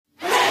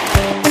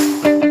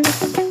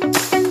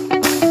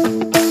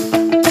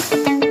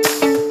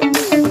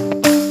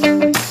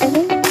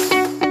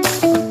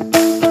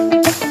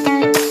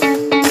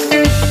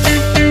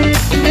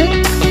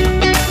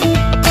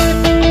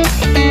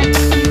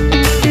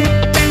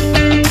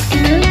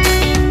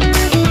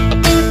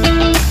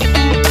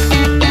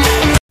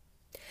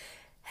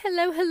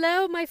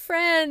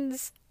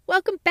friends.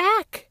 Welcome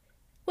back.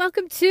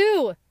 Welcome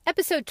to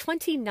episode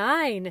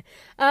 29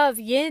 of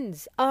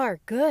Yins Are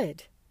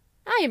Good.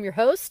 I am your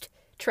host,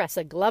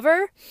 Tressa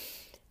Glover.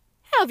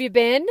 How have you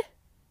been?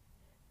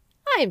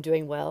 I am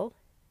doing well.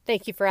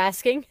 Thank you for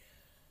asking.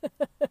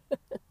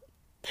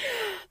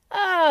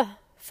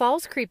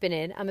 Fall's creeping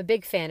in. I'm a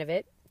big fan of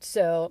it,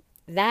 so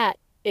that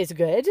is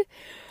good.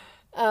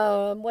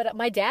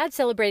 My dad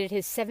celebrated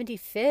his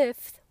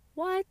 75th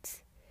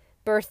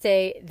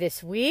birthday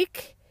this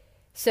week.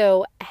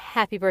 So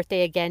happy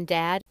birthday again,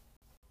 Dad.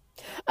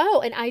 Oh,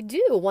 and I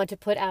do want to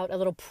put out a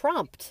little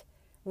prompt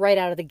right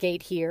out of the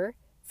gate here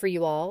for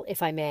you all,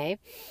 if I may.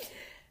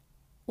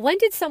 When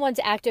did someone's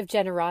act of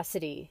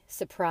generosity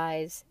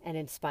surprise and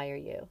inspire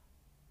you?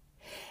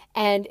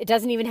 And it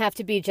doesn't even have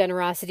to be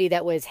generosity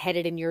that was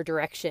headed in your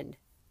direction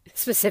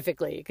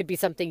specifically. It could be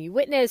something you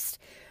witnessed,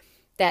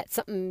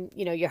 something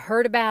you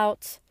heard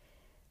about.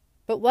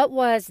 But what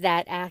was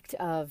that act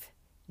of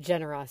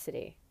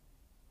generosity?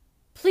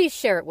 Please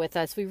share it with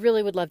us. We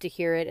really would love to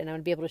hear it, and I want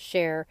to be able to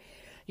share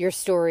your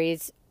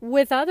stories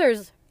with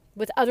others,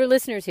 with other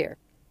listeners here.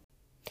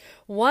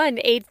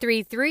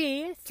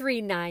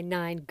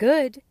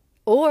 1-833-399-GOOD,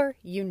 or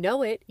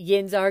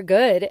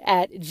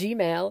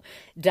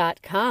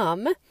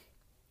yinsaregood@gmail.com.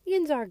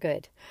 Yins are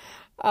good.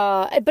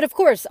 But of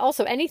course,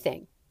 also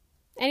anything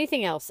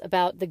else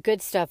about the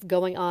good stuff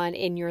going on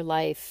in your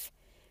life,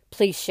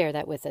 please share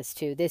that with us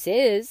too. This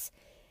is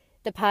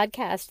the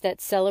podcast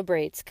that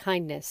celebrates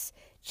kindness,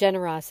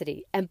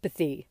 generosity,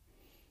 empathy,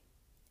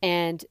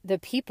 and the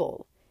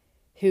people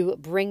who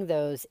bring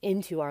those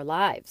into our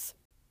lives.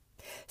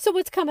 So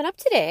what's coming up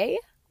today?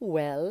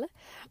 Well,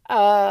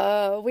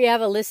 we have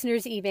a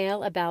listener's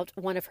email about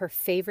one of her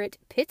favorite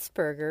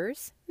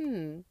Pittsburghers.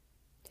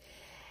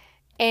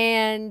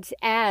 And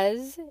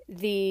as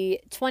the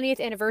 20th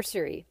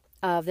anniversary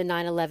of the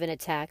 9/11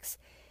 attacks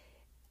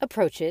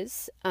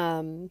approaches,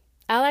 I'll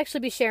actually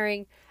be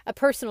sharing a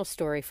personal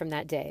story from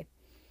that day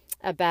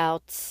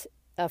about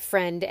a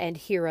friend and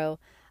hero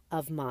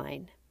of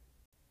mine.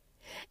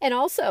 And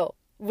also,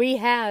 we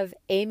have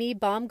Amy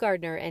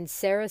Baumgardner and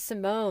Sarah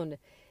Simone,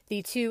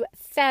 the two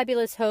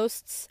fabulous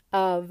hosts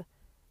of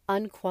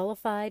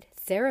Unqualified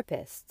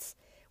Therapists,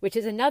 which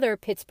is another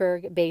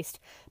Pittsburgh-based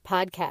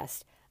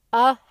podcast.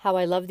 How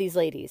I love these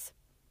ladies.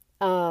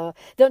 They'll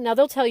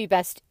tell you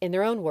best in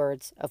their own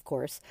words, of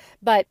course,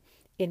 but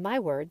in my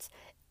words,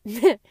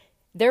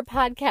 their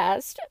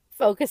podcast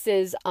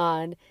focuses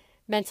on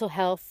mental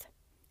health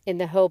in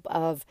the hope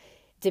of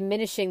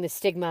diminishing the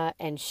stigma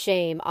and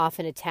shame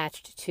often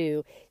attached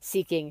to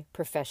seeking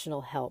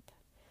professional help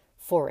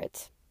for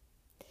it.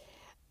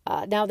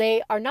 Now,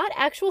 they are not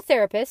actual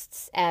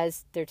therapists,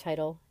 as their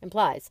title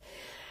implies,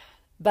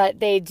 but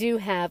they do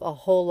have a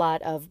whole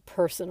lot of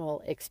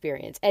personal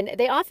experience. And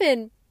they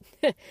often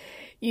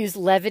use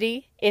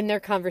levity in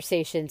their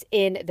conversations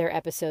in their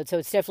episodes, so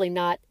it's definitely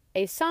not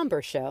a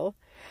somber show,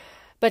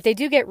 but they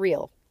do get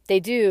real.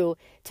 They do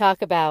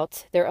talk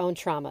about their own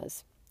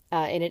traumas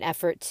in an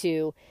effort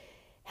to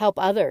help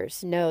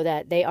others know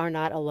that they are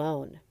not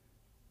alone.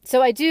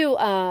 So I do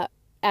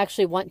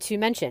actually want to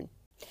mention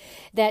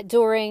that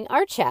during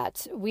our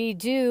chat, we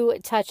do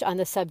touch on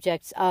the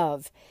subjects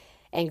of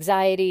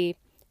anxiety,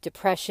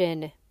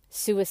 depression,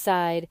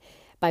 suicide,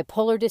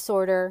 bipolar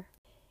disorder,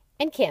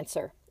 and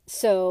cancer.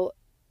 So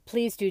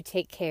please do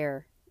take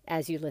care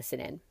as you listen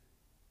in.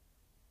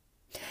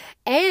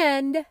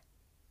 And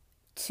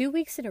 2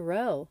 weeks in a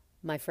row,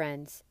 my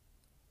friends,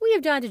 we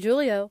have Don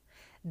DiGiulio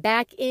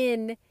back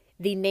in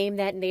the Name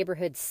That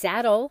Neighborhood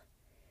saddle.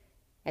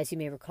 As you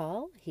may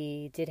recall,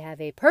 he did have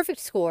a perfect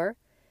score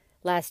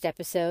last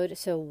episode.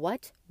 So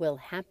what will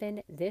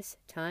happen this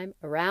time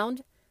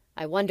around?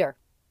 I wonder.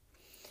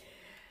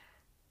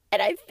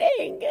 And I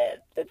think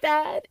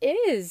that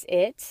is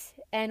it.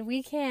 And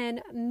we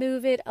can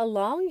move it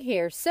along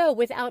here. So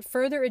without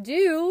further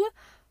ado,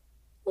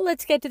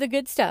 let's get to the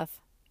good stuff.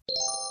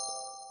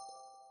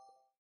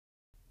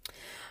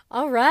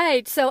 All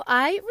right. So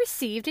I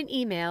received an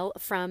email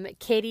from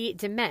Katie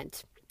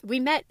Dement. We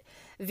met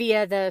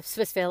via the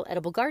Swissvale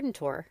Edible Garden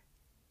Tour,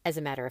 as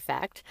a matter of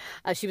fact.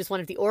 She was one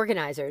of the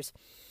organizers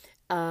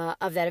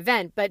of that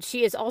event, but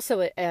she is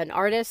also an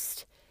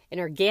artist, an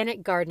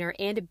organic gardener,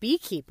 and a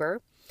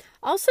beekeeper,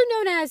 also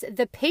known as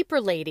the Paper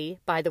Lady,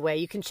 by the way.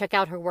 You can check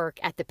out her work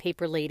at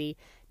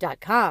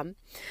thepaperlady.com.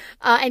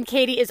 And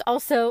Katie is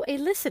also a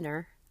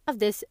listener of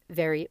this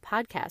very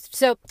podcast.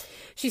 So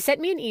she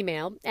sent me an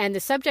email, and the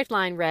subject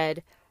line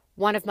read,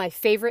 "One of my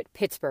favorite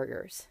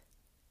Pittsburghers."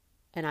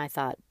 And I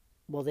thought,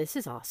 well, this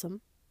is awesome.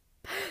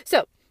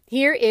 So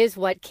here is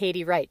what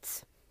Katie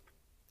writes.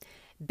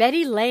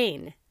 Betty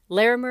Lane,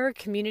 Larimer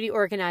community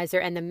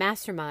organizer and the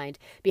mastermind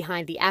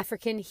behind the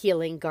African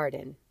Healing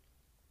Garden.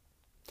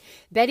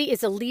 Betty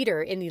is a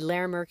leader in the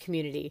Larimer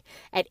community.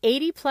 At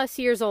 80 plus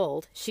years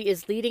old, she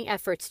is leading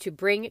efforts to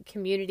bring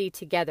community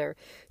together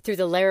through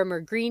the Larimer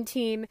Green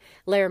Team,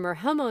 Larimer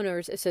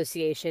Homeowners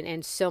Association,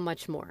 and so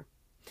much more.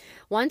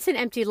 Once an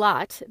empty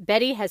lot,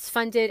 Betty has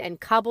funded and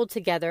cobbled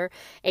together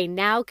a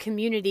now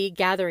community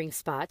gathering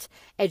spot,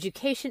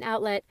 education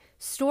outlet,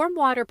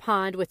 stormwater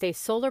pond with a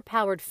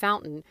solar-powered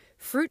fountain,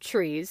 fruit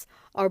trees,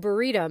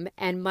 arboretum,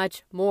 and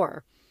much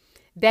more.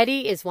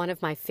 Betty is one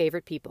of my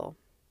favorite people.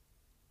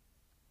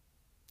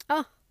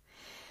 Oh,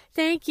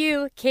 thank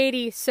you,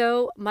 Katie,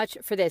 so much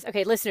for this.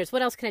 Okay, listeners,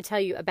 what else can I tell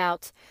you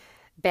about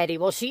Betty?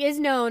 Well, she is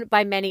known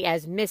by many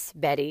as Miss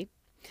Betty.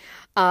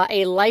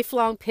 A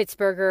lifelong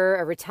Pittsburgher,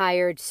 a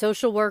retired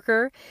social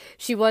worker.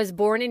 She was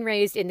born and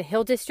raised in the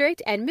Hill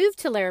District and moved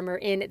to Larimer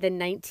in the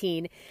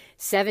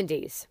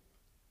 1970s.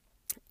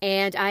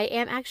 And I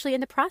am actually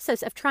in the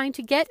process of trying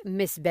to get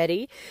Miss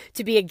Betty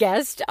to be a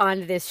guest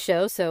on this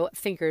show, so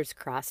fingers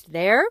crossed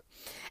there.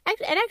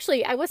 And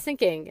actually, I was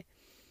thinking,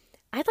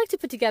 I'd like to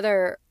put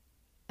together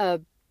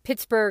a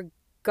Pittsburgh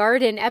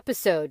garden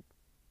episode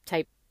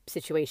type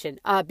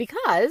situation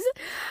because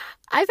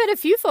I've had a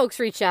few folks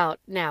reach out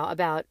now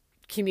about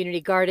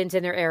community gardens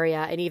in their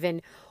area and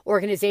even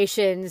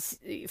organizations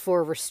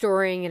for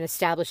restoring and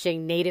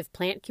establishing native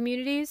plant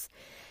communities.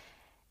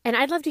 And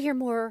I'd love to hear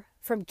more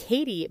from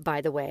Katie,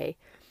 by the way,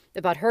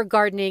 about her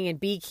gardening and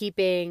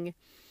beekeeping.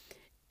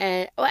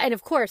 And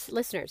of course,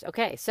 listeners,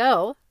 okay,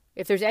 so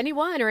if there's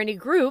anyone or any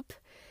group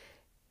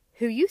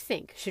who you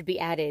think should be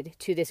added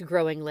to this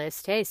growing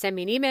list, hey, send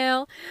me an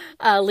email,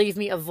 leave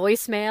me a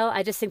voicemail.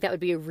 I just think that would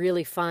be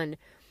really fun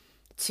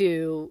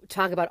to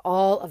talk about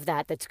all of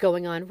that that's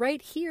going on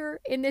right here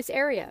in this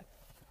area.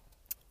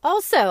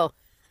 Also,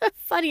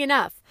 funny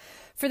enough,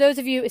 for those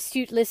of you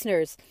astute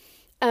listeners,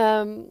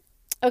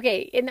 okay,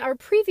 in our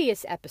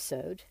previous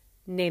episode,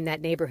 Name That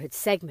Neighborhood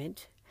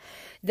segment,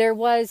 there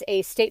was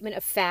a statement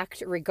of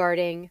fact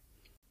regarding,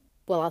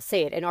 well, I'll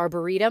say it, an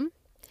arboretum.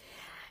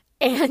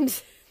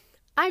 And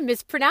I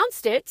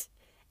mispronounced it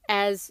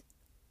as,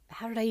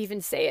 how did I even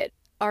say it?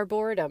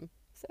 Arboretum.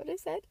 Is that what I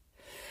said?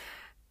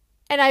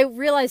 And I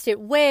realized it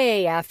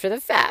way after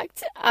the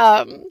fact.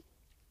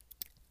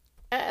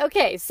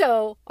 Okay,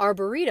 so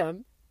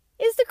arboretum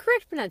is the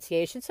correct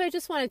pronunciation. So I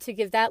just wanted to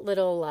give that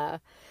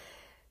little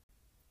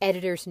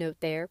editor's note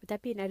there. Would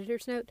that be an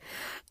editor's note?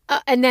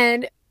 And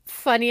then,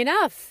 funny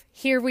enough,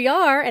 here we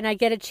are, and I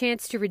get a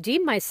chance to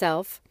redeem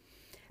myself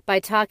by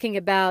talking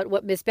about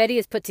what Miss Betty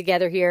has put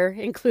together here,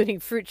 including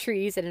fruit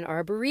trees and an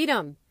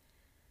arboretum.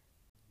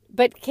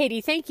 But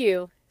Katie, thank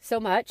you so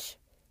much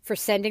for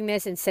sending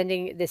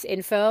this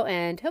info,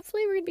 and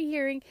hopefully we're going to be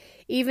hearing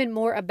even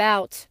more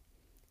about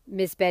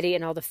Miss Betty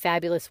and all the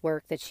fabulous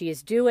work that she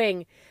is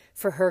doing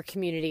for her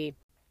community.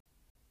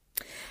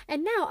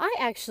 And now I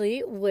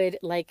actually would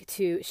like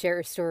to share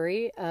a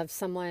story of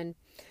someone,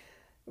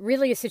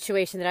 really a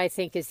situation that I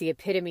think is the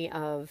epitome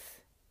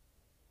of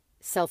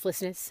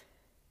selflessness.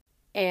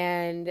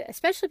 And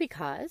especially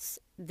because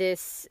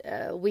this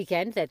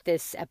weekend that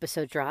this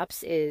episode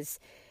drops is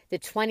the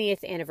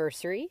 20th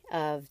anniversary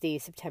of the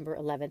September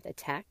 11th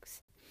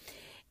attacks.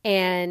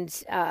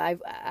 And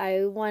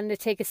I wanted to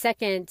take a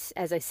second,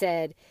 as I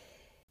said,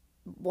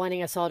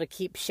 wanting us all to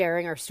keep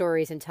sharing our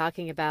stories and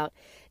talking about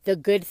the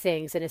good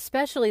things, and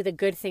especially the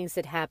good things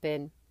that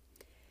happen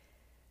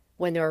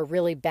when there are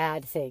really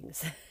bad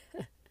things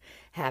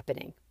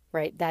happening,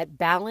 right? That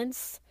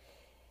balance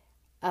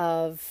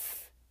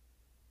of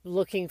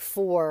looking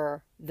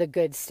for the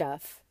good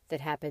stuff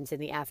that happens in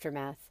the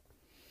aftermath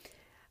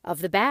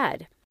of the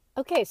bad.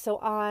 Okay, so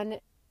on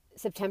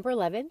September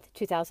 11th,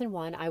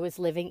 2001, I was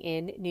living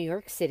in New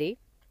York City,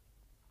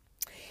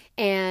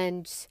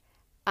 and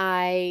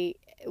I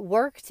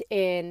worked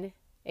in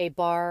a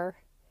bar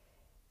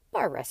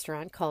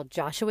restaurant called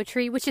Joshua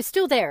Tree, which is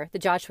still there, the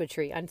Joshua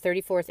Tree on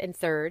 34th and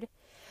 3rd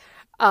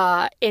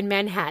in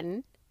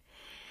Manhattan.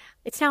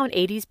 It's now an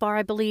 80s bar,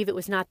 I believe. It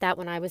was not that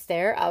when I was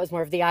there. I was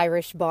more of the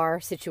Irish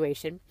bar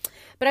situation.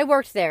 But I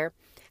worked there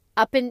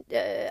up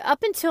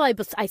until I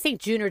think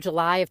June or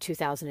July of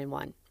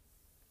 2001.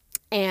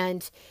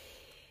 And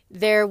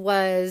there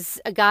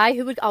was a guy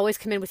who would always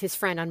come in with his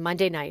friend on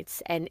Monday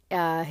nights, and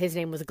his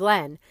name was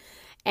Glenn.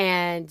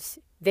 And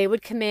they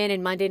would come in,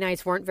 and Monday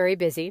nights weren't very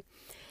busy.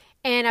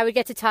 And I would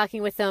get to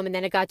talking with them, and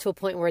then it got to a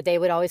point where they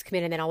would always come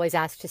in and then always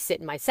ask to sit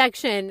in my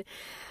section.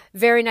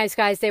 Very nice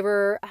guys. They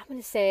were, I'm going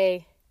to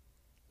say,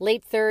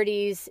 late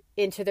 30s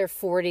into their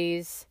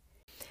 40s.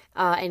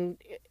 And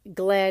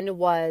Glenn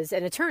was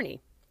an attorney.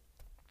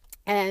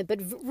 But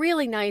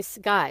really nice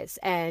guys,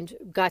 and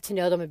got to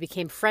know them and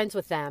became friends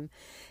with them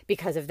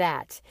because of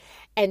that.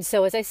 And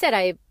so, as I said,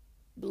 I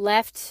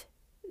left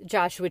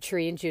Joshua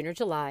Tree in June or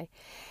July,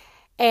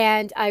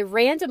 and I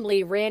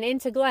randomly ran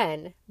into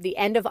Glenn the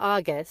end of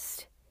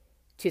August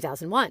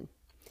 2001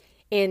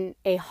 in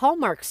a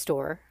Hallmark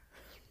store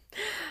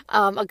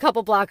a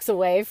couple blocks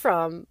away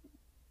from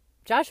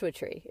Joshua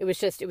Tree. It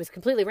was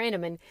completely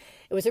random, and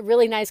it was a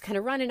really nice kind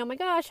of run. And oh my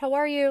gosh, how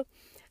are you?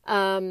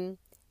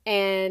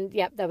 And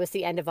yep, that was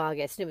the end of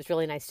August, and it was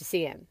really nice to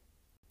see him.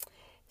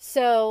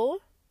 So,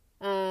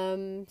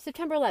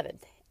 September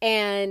 11th.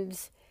 And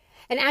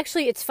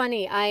actually, it's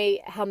funny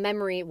how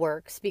memory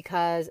works,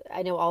 because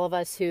I know all of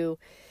us who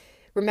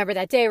remember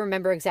that day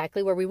remember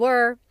exactly where we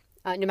were.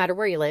 no matter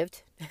where you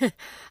lived,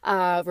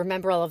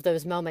 remember all of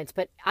those moments.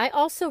 But I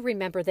also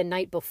remember the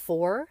night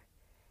before,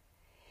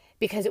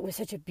 because it was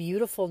such a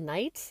beautiful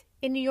night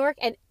in New York.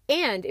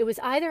 And it was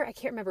either, I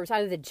can't remember, it was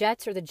either the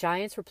Jets or the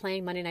Giants were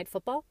playing Monday Night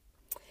Football.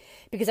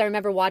 Because I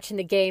remember watching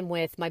the game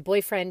with my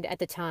boyfriend at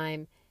the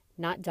time,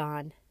 not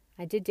Don.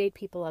 I did date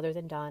people other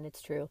than Don,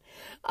 it's true.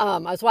 I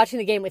was watching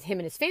the game with him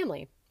and his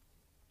family.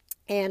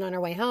 And on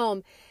our way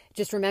home,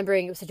 just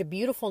remembering it was such a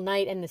beautiful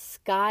night and the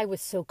sky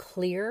was so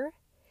clear.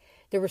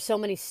 There were so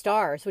many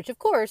stars, which of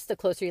course, the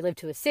closer you live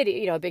to a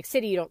city, a big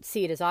city, you don't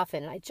see it as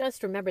often. And I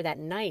just remember that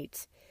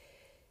night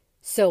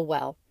so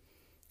well.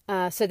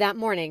 So that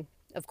morning,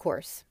 of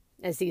course,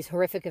 as these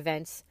horrific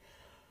events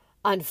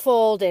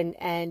unfold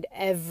and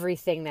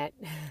everything that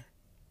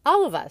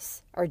all of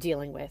us are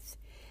dealing with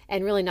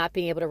and really not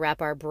being able to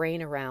wrap our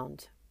brain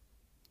around.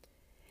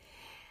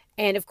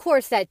 And of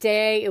course, that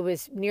day, it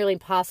was nearly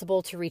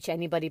impossible to reach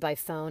anybody by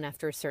phone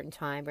after a certain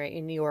time, right?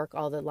 In New York,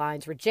 all the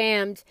lines were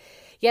jammed.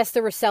 Yes,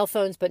 there were cell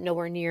phones, but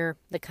nowhere near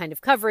the kind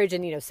of coverage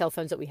and, cell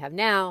phones that we have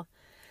now.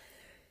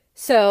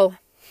 So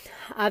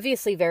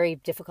obviously very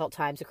difficult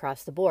times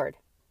across the board.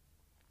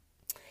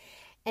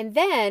 And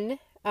then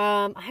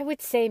I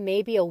would say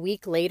maybe a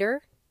week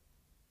later,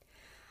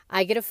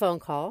 I get a phone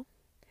call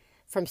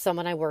from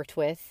someone I worked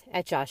with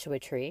at Joshua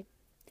Tree.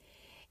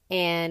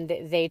 And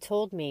they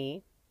told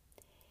me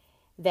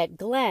that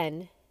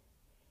Glenn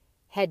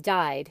had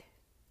died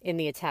in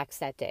the attacks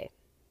that day.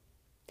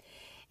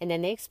 And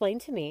then they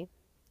explained to me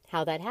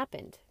how that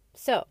happened.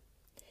 So,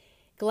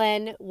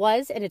 Glenn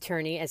was an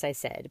attorney, as I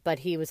said, but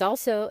he was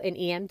also an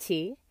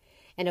EMT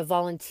and a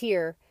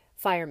volunteer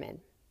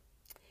fireman.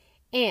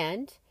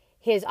 And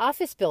his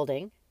office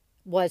building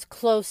was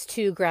close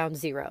to Ground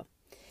Zero.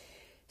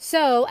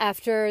 So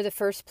after the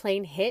first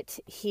plane hit,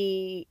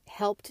 he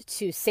helped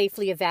to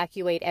safely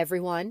evacuate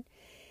everyone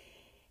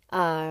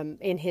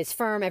in his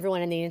firm,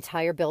 everyone in the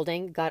entire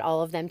building, got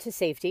all of them to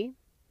safety.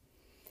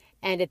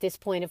 And at this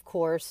point, of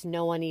course,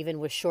 no one even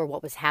was sure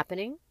what was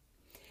happening.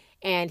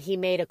 And he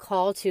made a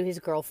call to his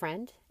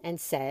girlfriend and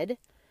said,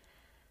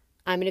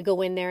 I'm going to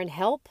go in there and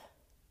help.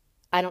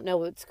 I don't know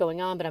what's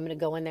going on, but I'm going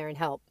to go in there and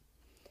help.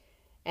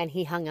 And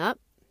he hung up.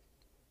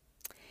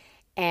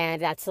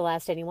 And that's the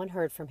last anyone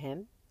heard from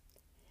him,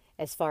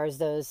 as far as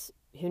those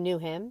who knew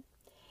him.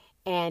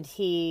 And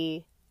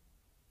he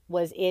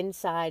was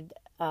inside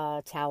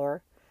a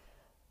tower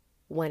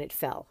when it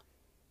fell.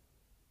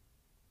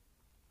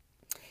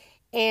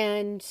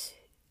 And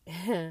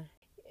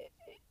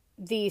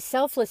the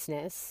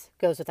selflessness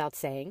goes without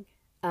saying.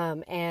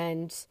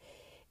 And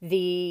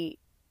the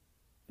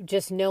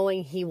just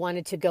knowing he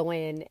wanted to go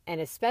in, and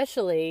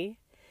especially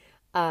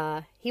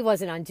he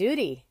wasn't on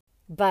duty,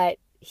 but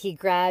he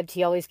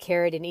always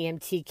carried an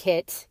EMT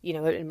kit, an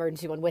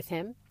emergency one with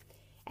him.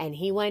 And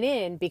he went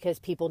in because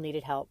people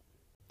needed help.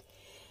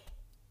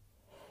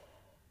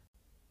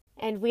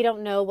 And we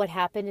don't know what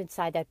happened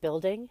inside that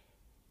building.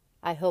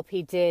 I hope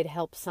he did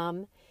help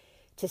some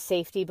to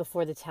safety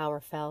before the tower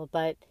fell.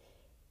 But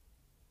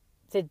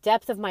the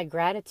depth of my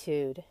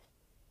gratitude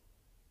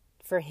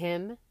for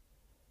him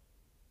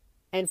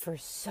and for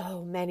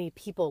so many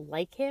people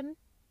like him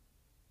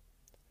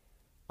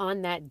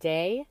on that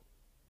day,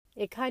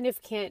 I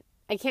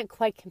can't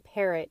quite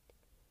compare it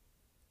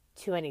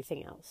to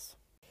anything else.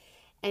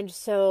 And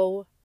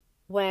so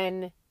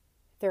when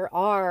there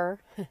are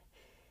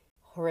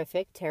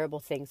horrific, terrible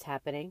things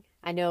happening,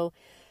 I know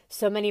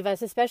so many of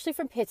us, especially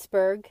from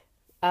Pittsburgh,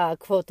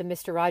 quote the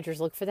Mr. Rogers,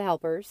 look for the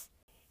helpers.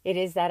 It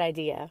is that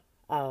idea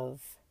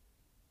of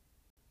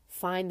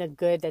find the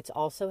good that's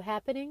also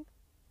happening.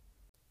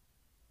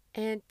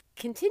 And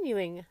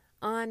continuing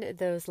on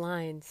those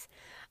lines,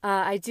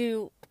 I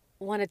do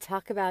want to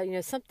talk about,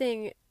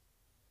 something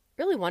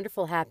really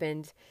wonderful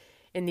happened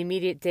in the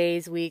immediate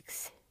days,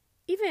 weeks,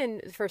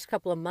 even the first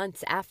couple of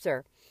months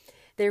after.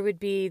 There would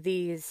be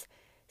these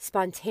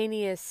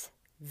spontaneous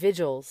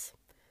vigils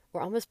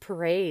or almost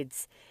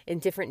parades in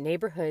different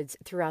neighborhoods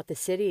throughout the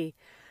city.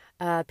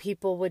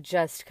 People would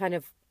just kind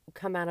of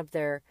come out of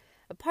their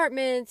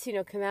apartments,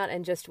 come out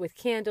and just with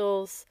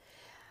candles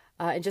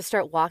and just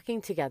start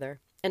walking together.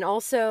 And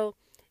also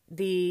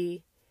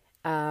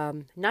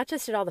not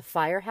just at all the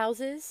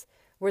firehouses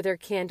were there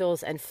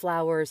candles and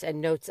flowers and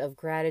notes of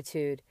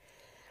gratitude,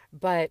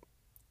 but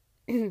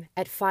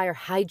at fire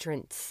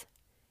hydrants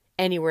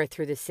anywhere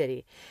through the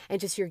city.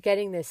 And just you're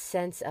getting this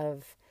sense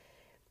of,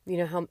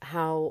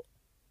 how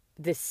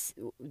this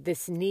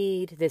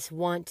need, this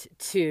want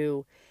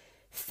to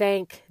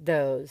thank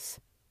those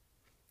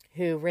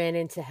who ran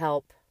in to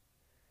help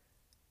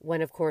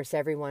when, of course,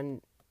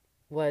 everyone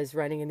was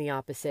running in the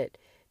opposite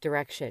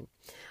direction.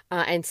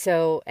 And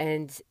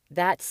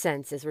that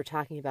sense, as we're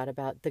talking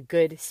about the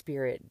good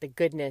spirit, the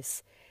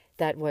goodness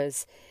that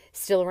was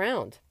still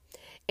around.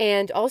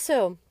 And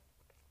also,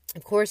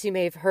 of course, you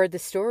may have heard the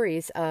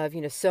stories of,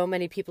 so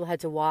many people had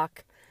to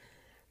walk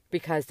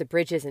because the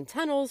bridges and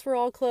tunnels were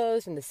all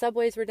closed and the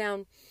subways were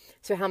down.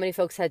 So how many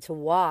folks had to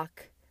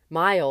walk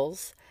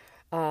miles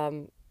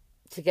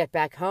to get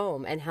back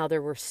home, and how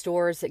there were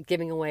stores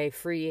giving away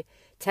free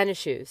tennis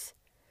shoes,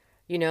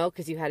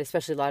 because you had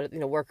especially a lot of,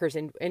 workers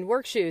in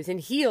work shoes and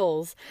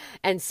heels.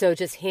 And so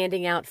just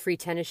handing out free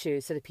tennis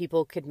shoes so that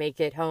people could make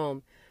it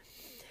home.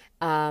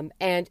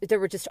 And there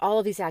were just all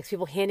of these acts,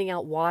 people handing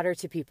out water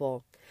to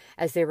people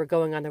as they were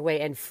going on their way,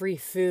 and free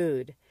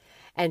food.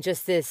 And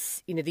just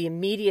this, the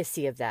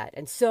immediacy of that.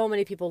 And so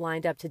many people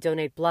lined up to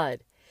donate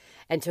blood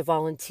and to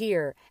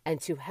volunteer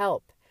and to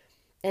help.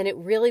 And it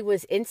really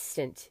was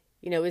instant.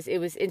 It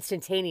was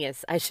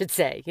instantaneous, I should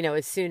say.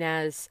 As soon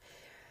as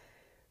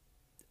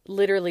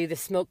literally the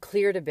smoke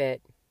cleared a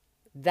bit,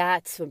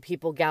 that's when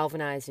people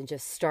galvanized and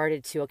just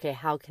started to, okay,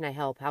 how can I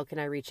help? How can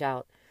I reach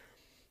out?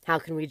 How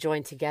can we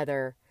join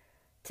together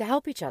to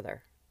help each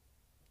other?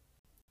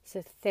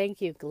 So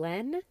thank you,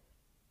 Glenn.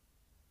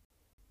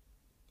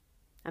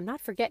 I'm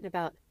not forgetting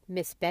about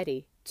Miss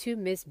Betty. To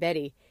Miss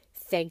Betty,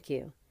 thank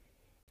you.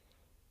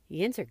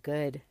 Yins are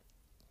good.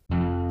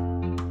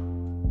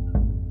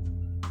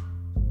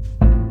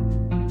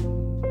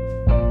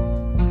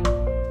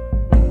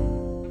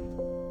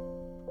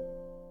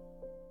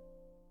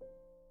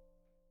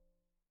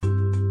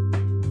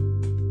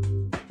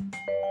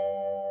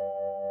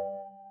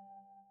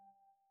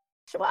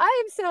 Well,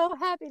 I am so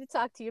happy to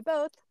talk to you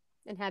both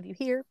and have you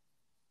here.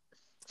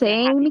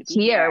 Same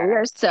here. We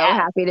are so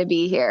happy to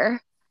be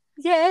here.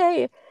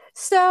 Yay.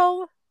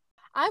 So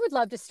I would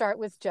love to start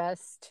with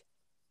just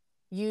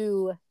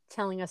you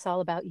telling us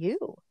all about you,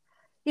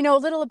 a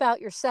little about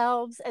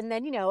yourselves, and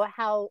then,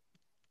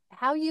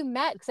 how you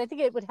met, because I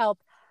think it would help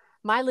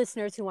my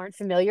listeners who aren't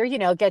familiar,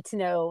 get to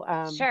know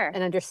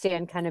and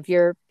understand kind of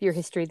your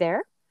history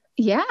there.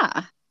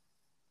 Yeah.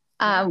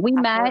 We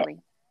met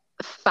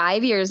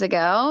 5 years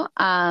ago.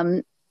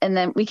 And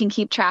then we can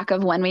keep track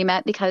of when we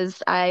met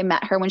because I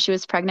met her when she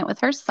was pregnant with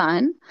her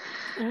son,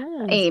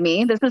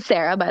 Amy. This is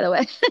Sarah, by the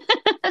way.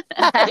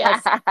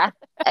 Yes.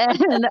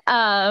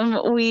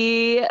 And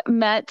we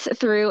met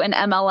through an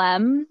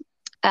MLM.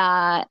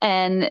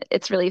 And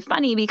it's really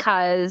funny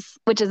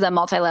which is a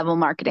multi-level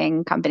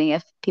marketing company,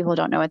 if people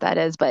don't know what that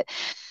is. But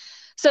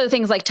so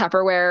things like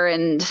Tupperware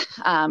and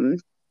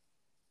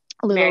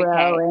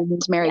LuLaRoe and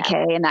Mary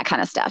Kay and that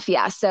kind of stuff.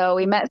 Yeah. So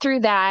we met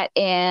through that.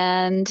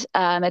 And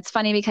it's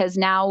funny because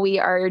now we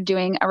are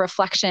doing a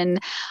reflection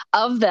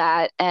of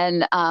that.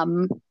 And,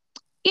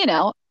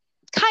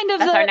 kind of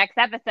that's our next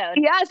episode.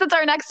 Yes, that's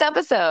our next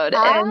episode.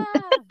 And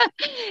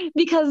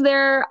because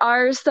there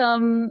are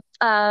some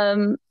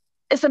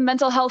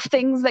mental health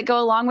things that go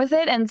along with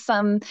it, and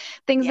some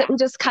things that we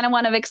just kind of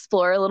want to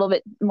explore a little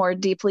bit more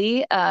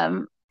deeply.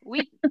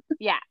 We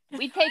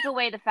take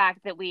away the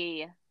fact that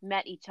we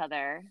met each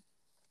other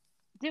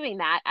doing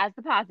that as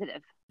the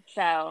positive.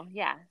 So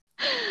yeah.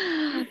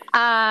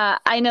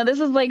 I know this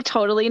is like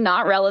totally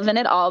not relevant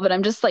at all, but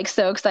I'm just like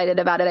so excited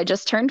about it. I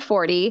just turned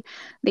 40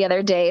 the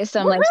other day,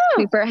 so I'm like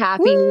super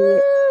happy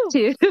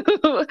to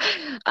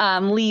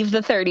leave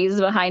the 30s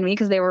behind me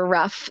because they were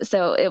rough.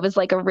 So it was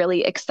like a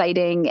really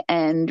exciting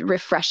and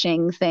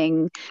refreshing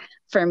thing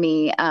for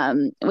me,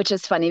 which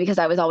is funny because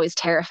I was always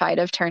terrified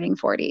of turning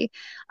 40.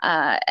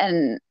 But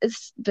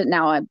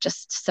now I'm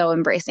just so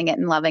embracing it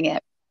and loving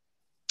it.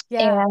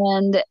 Yeah.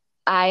 And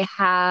I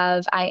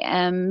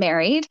am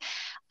married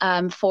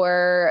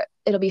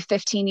it'll be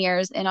 15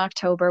 years in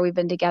October. We've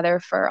been together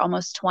for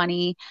almost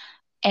 20.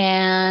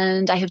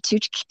 And I have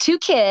two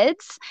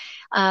kids,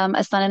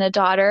 a son and a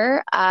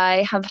daughter.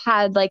 I have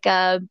had like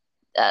a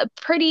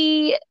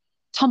pretty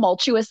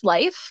tumultuous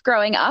life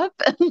growing up,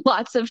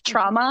 lots of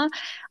trauma,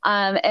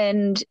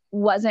 and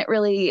wasn't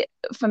really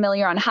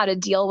familiar on how to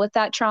deal with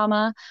that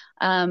trauma.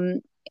 I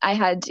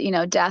had,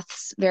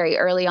 deaths very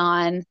early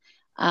on,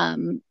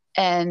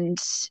 and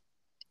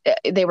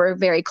they were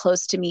very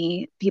close to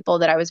me, people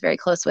that I was very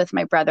close with,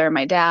 my brother,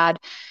 my dad,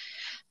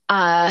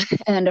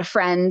 and a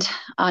friend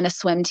on a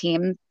swim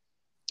team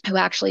who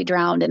actually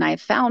drowned, and I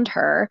found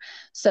her.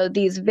 So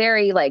these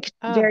very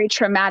very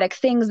traumatic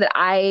things that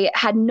I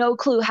had no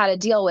clue how to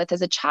deal with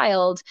as a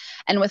child.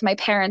 And with my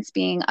parents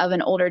being of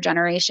an older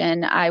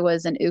generation, I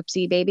was an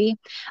oopsie baby.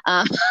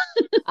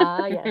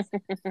 Yes.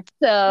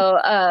 So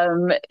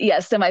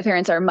my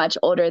parents are much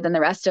older than the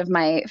rest of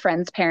my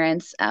friends'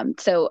 parents.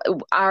 So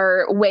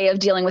our way of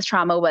dealing with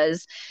trauma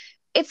was,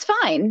 it's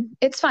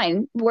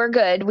fine. We're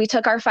good. We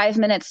took our 5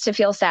 minutes to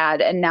feel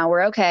sad and now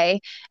we're okay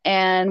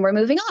and we're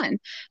moving on.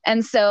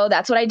 And so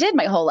that's what I did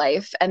my whole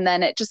life. And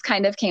then it just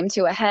kind of came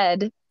to a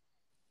head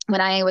when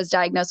I was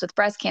diagnosed with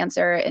breast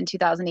cancer in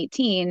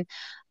 2018.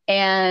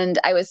 And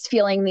I was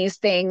feeling these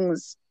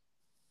things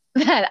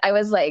that I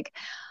was like,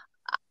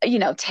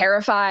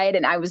 terrified.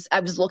 And I was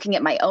looking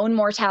at my own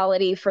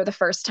mortality for the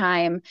first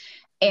time.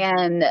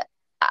 And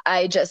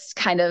I just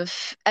kind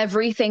of,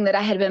 everything that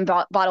I had been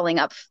bottling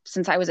up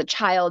since I was a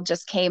child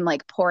just came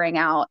like pouring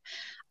out.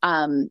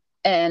 And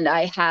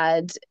I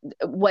had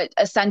what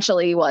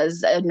essentially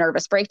was a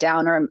nervous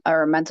breakdown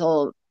or a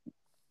mental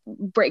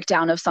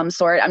breakdown of some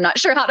sort. I'm not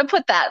sure how to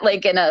put that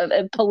like in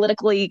a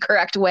politically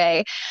correct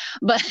way,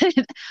 but,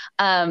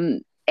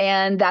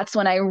 and that's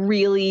when I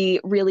really,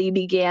 really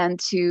began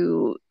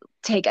to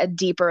take a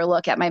deeper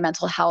look at my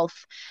mental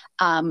health.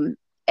 And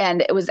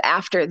it was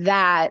after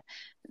that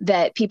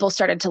people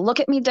started to look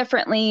at me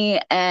differently,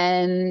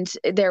 and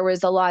there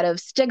was a lot of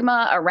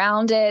stigma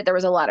around it. There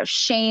was a lot of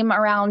shame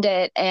around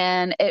it,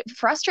 and it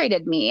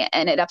frustrated me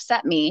and it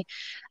upset me.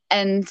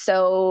 And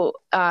so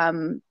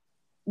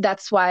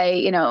that's why,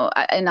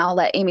 and I'll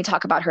let Amy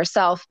talk about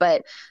herself,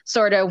 but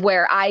sort of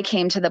where I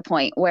came to the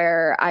point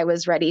where I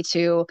was ready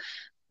to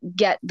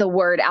get the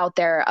word out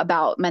there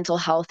about mental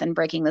health and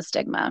breaking the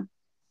stigma.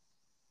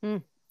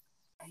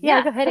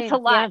 Yeah, go ahead. That's a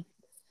lot.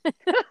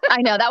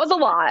 I know that was a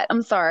lot.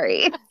 I'm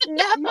sorry.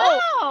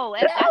 No,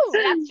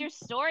 that's your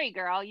story,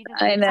 girl. You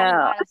just I know. told a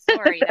lot of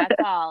story. That's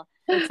all.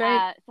 That's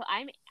right. So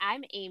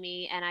I'm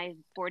Amy, and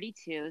I'm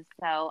 42.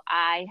 So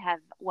I have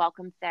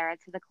welcomed Sarah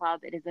to the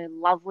club. It is a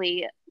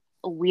lovely.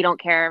 We don't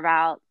care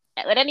about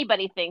what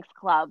anybody thinks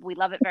club. We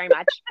love it very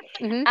much.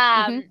 This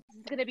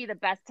is going to be the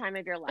best time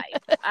of your life.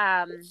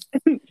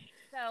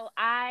 So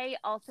I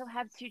also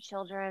have 2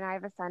 children. I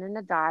have a son and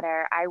a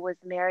daughter. I was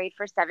married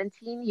for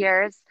 17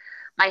 years.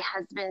 My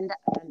husband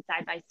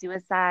died by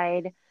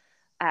suicide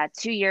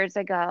 2 years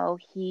ago.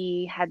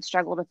 He had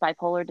struggled with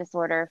bipolar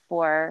disorder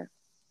for,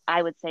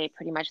 I would say,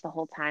 pretty much the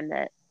whole time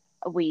that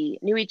we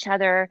knew each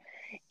other.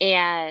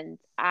 And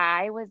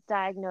I was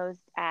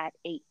diagnosed at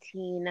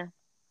 18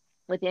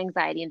 with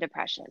anxiety and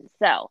depression.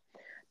 So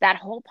that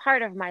whole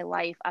part of my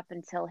life up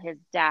until his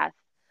death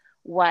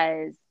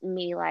was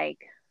me like,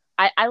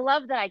 I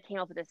love that I came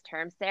up with this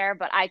term, Sarah,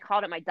 but I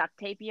called it my duct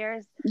tape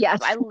years. Yes.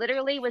 So I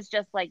literally was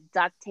just like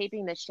duct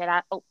taping the shit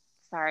out. Oh,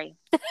 sorry.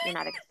 You're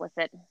not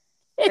explicit.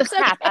 The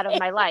crap out of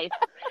my life.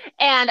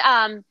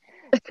 And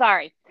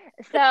sorry.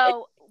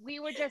 So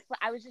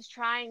I was just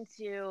trying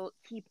to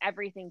keep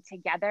everything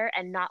together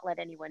and not let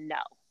anyone know.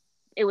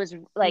 It was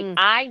like,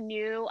 I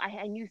knew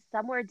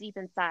somewhere deep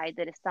inside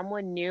that if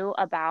someone knew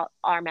about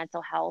our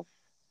mental health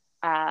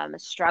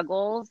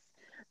struggles,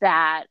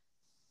 that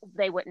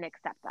they wouldn't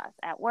accept us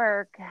at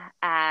work,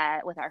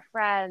 with our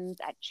friends,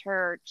 at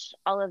church,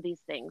 all of these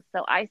things.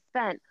 So I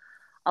spent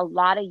a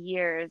lot of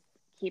years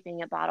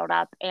keeping it bottled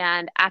up.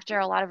 And after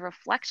a lot of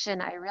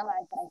reflection, I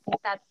realized that I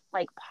think that's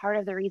like part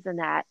of the reason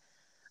that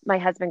my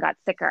husband got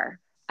sicker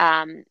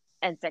and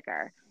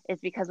sicker, is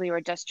because we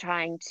were just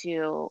trying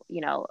to,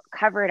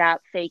 cover it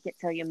up, fake it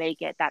till you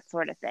make it, that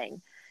sort of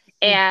thing.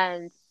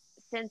 And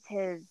since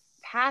his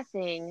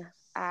passing,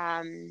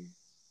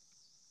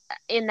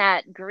 in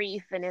that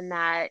grief and in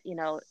that,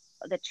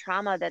 the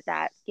trauma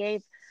that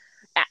gave,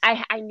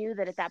 I knew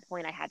that at that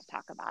point I had to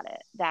talk about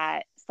it,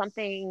 that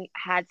something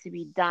had to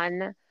be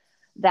done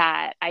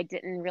that I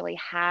didn't really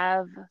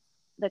have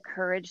the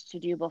courage to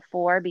do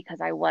before, because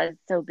I was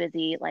so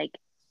busy like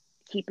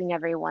keeping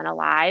everyone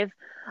alive.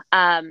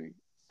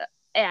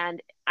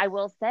 And I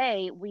will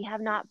say, we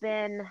have not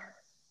been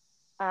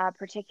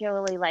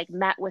particularly like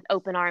met with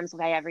open arms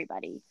by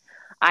everybody.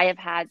 I have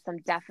had some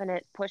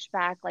definite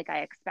pushback, like I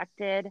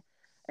expected,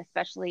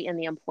 especially in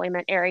the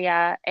employment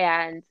area.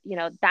 And,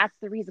 that's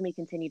the reason we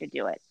continue to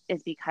do it,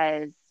 is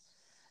because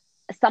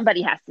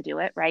somebody has to do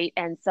it, right?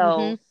 And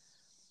so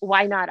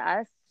why not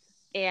us?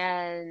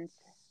 And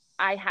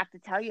I have to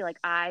tell you, like,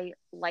 I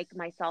like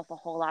myself a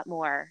whole lot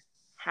more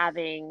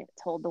having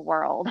told the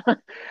world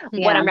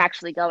what I'm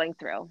actually going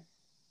through.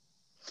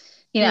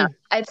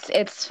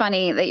 It's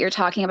funny that you're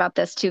talking about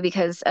this too,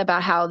 because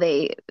about how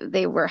they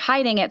were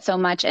hiding it so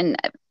much. And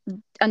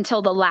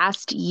until the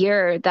last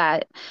year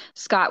that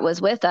Scott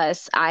was with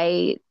us,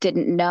 I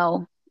didn't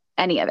know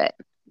any of it.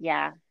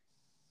 Yeah.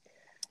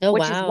 Oh,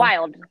 which wow. is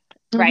wild,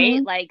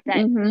 right? Like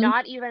that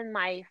not even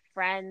my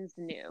friends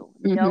knew.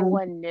 No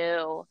one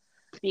knew,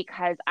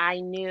 because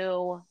I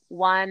knew,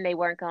 one, they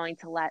weren't going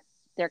to let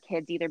their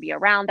kids either be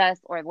around us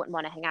or wouldn't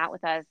want to hang out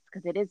with us,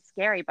 because it is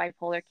scary.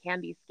 Bipolar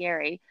can be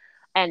scary.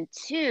 And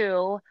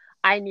 2,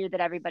 I knew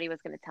that everybody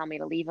was going to tell me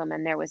to leave them,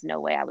 and there was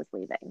no way I was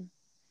leaving.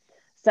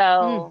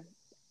 So,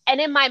 and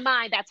in my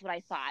mind, that's what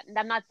I thought. And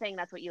I'm not saying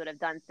that's what you would have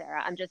done,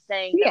 Sarah. I'm just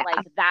saying that,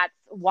 like, that's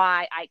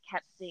why I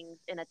kept things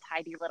in a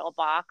tidy little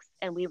box,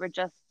 and we were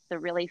just the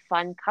really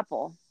fun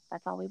couple.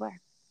 That's all we were.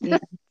 Yeah.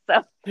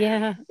 So,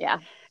 yeah.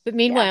 But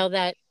meanwhile,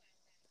 that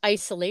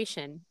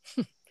isolation.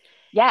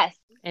 Yes.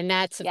 And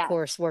that's, of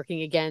course,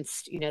 working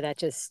against, that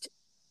just,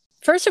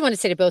 first I want to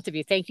say to both of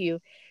you, thank you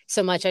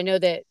so much. I know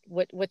that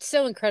what's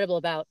so incredible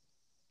about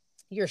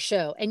your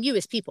show and you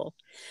as people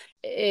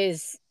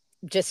is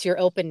just your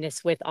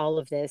openness with all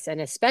of this. And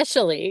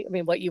especially,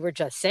 what you were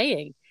just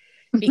saying,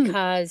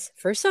 because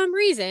for some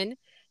reason,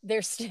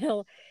 there's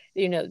still,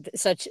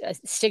 such a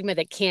stigma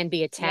that can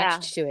be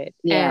attached to it.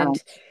 Yeah.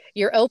 And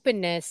your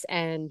openness,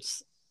 and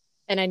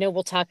I know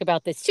we'll talk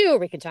about this too, or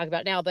we can talk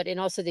about now, but and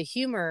also the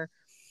humor,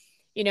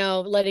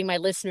 letting my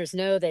listeners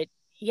know that,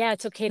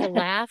 it's okay to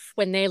laugh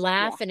when they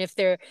laugh. And if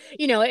they're,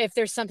 if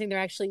there's something they're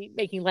actually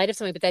making light of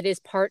something, but that is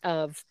part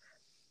of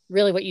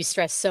really what you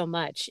stress so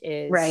much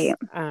is, right.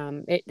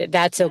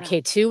 That's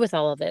okay too with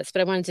all of this. But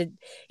I wanted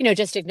to,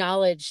 just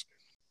acknowledge,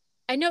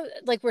 I know,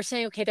 like we're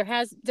saying, okay, there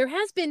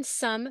has been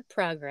some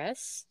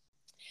progress.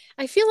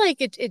 I feel like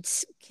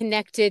it's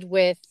connected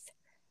with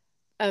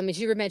as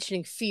you were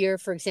mentioning, fear,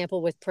 for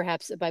example, with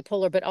perhaps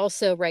bipolar, but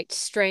also, right,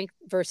 strength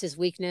versus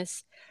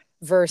weakness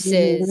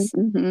versus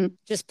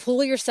just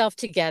pull yourself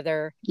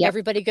together. Yep.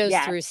 Everybody goes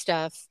Yes. through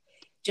stuff.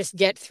 Just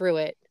get through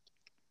it.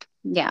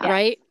 Yeah.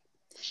 Right.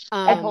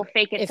 That whole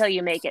fake it till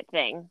you make it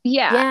thing.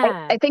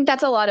 Yeah. I think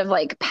that's a lot of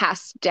like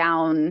passed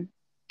down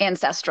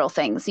ancestral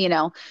things, you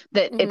know,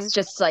 that it's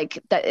just like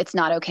that it's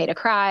not okay to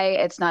cry.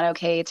 It's not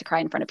okay to cry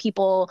in front of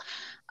people.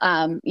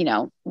 You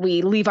know,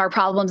 we leave our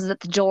problems at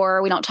the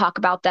door. We don't talk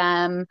about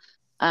them.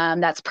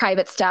 That's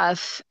private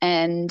stuff.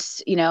 And,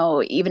 you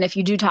know, even if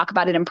you do talk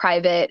about it in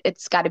private,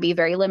 it's got to be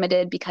very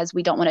limited because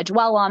we don't want to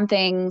dwell on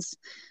things.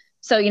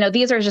 So, you know,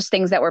 these are just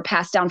things that were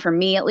passed down for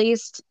me, at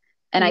least.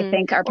 And I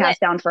think are passed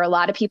down for a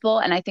lot of people.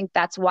 And I think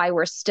that's why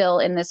we're still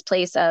in this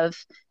place of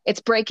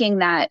it's breaking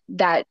that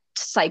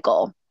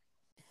cycle.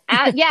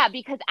 Yeah,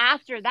 because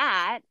after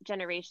that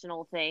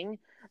generational thing,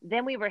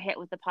 then we were hit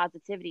with the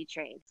positivity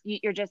train.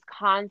 You're just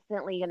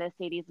constantly going to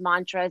say these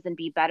mantras and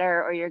be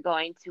better, or you're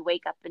going to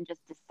wake up and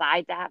just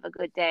decide to have a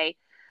good day.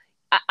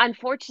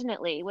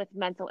 Unfortunately, with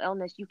mental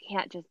illness, you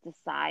can't just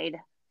decide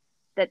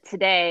that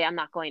today I'm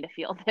not going to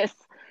feel this.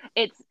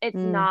 It's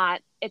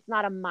not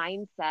a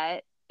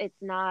mindset.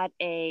 It's not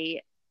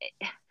I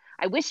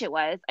wish it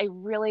was. I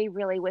really,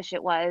 really wish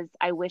it was.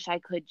 I wish I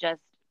could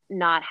just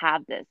not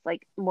have this,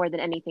 like, more than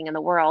anything in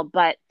the world,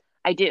 but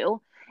I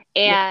do.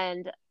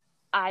 And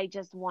I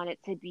just want it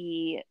to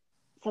be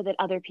so that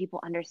other people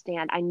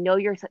understand. I know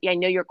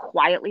you're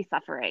quietly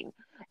suffering,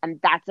 and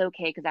that's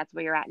okay because that's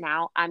where you're at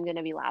now. I'm going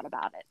to be loud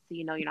about it. So,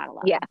 you know, you're not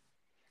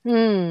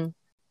alone.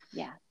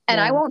 Yeah. And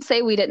I won't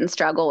say we didn't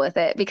struggle with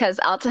it because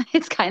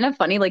it's kind of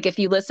funny. Like if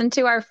you listen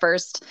to our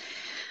first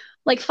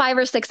like 5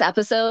 or 6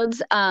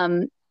 episodes,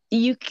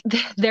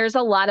 there's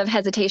a lot of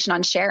hesitation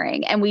on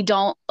sharing, and we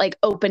don't like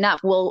open up.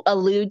 We'll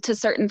allude to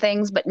certain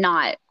things, but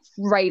not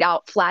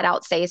flat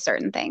out say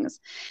certain things.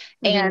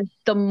 And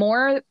the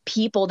more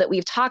people that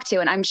we've talked to,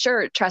 and I'm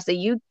sure, Tressa,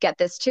 you get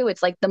this too.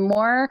 It's like the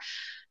more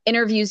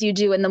interviews you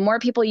do and the more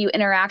people you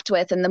interact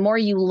with and the more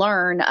you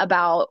learn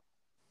about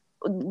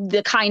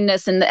the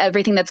kindness and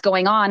everything that's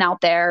going on out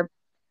there,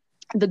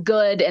 the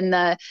good and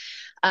the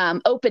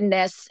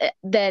openness,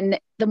 then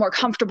the more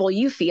comfortable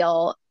you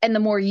feel and the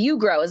more you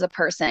grow as a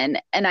person.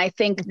 And I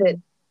think that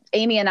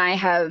Amy and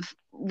I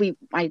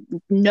I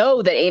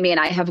know that Amy and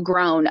I have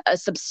grown a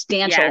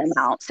substantial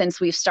amount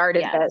since we've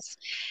started this.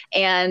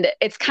 And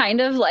it's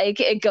kind of like,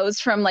 it goes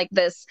from like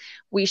this,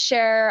 we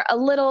share a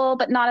little,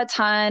 but not a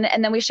ton.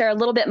 And then we share a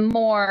little bit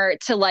more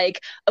to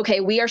like, okay,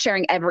 we are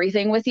sharing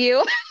everything with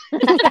you.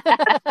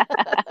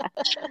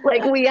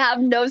 Like we have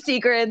no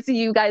secrets.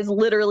 You guys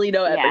literally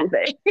know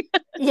everything.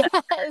 Yes.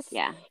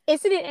 Yeah.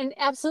 Isn't it? And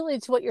absolutely,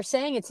 it's what you're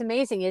saying. It's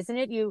amazing, isn't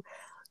it? You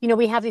know,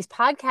 we have these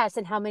podcasts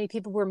and how many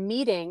people we're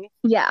meeting.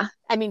 Yeah.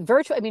 I mean,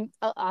 virtual,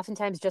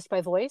 oftentimes just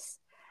by voice.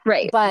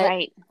 Right.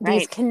 But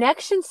these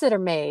connections that are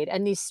made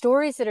and these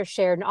stories that are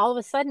shared, and all of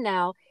a sudden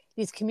now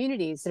these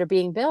communities that are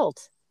being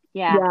built.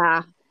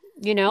 Yeah.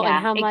 You know,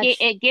 and how much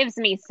it gives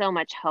me so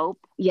much hope.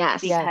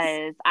 Yes.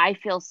 Because I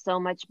feel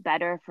so much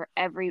better for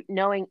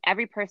knowing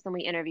every person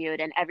we interviewed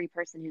and every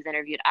person who's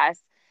interviewed us.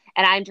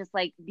 And I'm just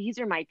like, these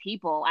are my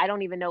people. I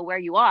don't even know where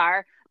you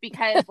are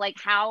because like,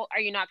 how are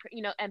you not,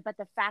 you know, but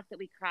the fact that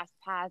we crossed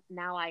paths,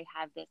 now I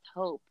have this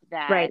hope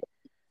that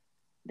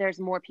there's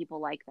more people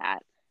like that.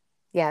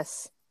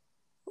 Yes,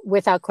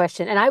 without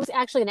question. And I was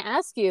actually going to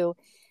ask you,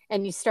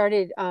 and you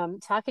started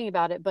talking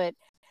about it, but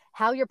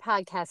how your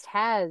podcast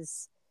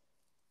has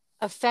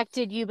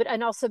affected you,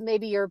 and also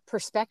maybe your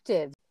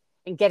perspective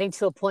and getting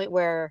to a point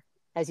where,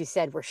 as you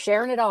said, we're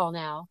sharing it all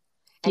now.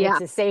 And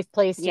it's a safe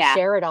place to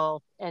share it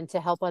all and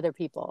to help other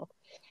people.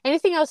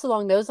 Anything else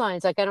along those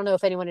lines? Like, I don't know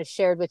if anyone has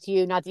shared with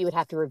you, not that you would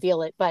have to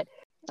reveal it, but.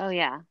 Oh,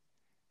 yeah.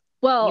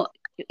 Well,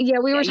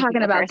 we were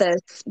talking about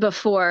this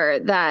before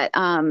that.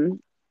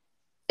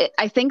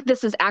 I think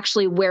this is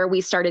actually where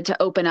we started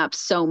to open up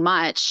so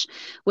much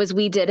was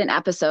we did an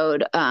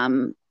episode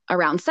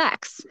around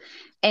sex.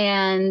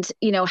 And,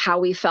 you know, how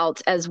we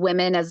felt as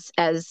women,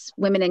 as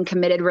women in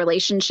committed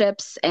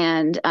relationships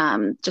and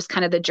just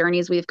kind of the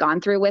journeys we've gone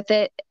through with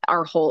it,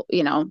 our whole,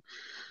 you know,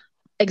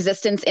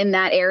 existence in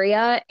that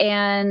area.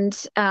 And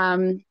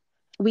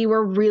we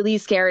were really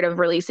scared of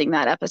releasing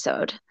that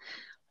episode.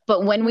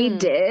 But when we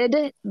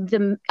did,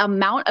 the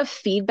amount of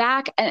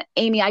feedback, and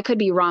Amy, I could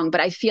be wrong, but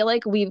I feel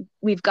like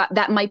we've got,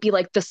 that might be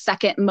like the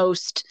second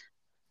most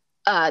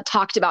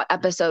talked about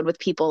episode with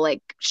people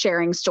like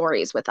sharing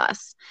stories with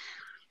us.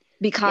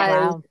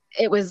 Because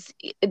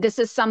this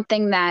is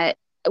something that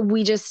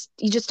you just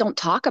don't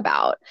talk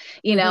about,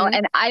 you know?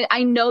 And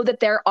I know that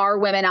there are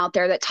women out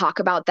there that talk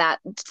about that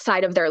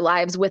side of their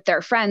lives with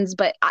their friends,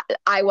 but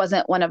I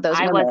wasn't one of those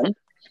women. Wasn't.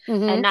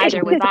 And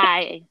neither was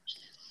I.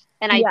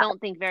 And I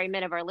don't think very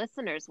many of our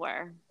listeners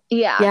were.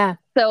 Yeah.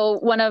 So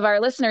one of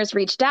our listeners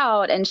reached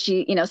out and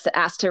she, you know,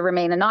 asked to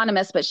remain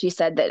anonymous, but she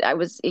said that I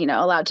was, you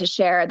know, allowed to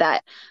share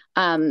that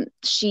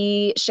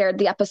she shared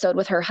the episode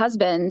with her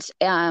husband.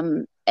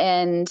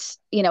 and,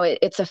 you know,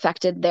 it's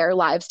affected their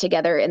lives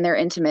together in their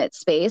intimate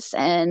space,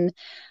 and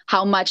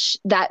how much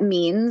that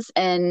means.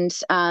 And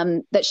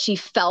that she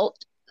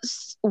felt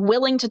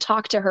willing to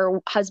talk to her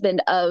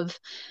husband of,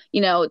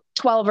 you know,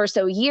 12 or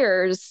so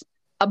years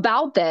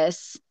about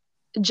this,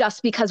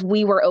 just because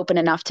we were open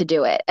enough to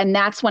do it. And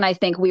that's when I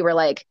think we were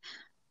like,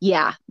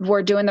 yeah,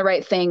 we're doing the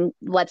right thing.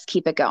 Let's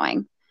keep it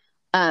going.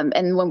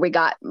 And when we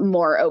got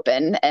more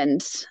open,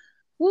 and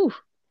woo,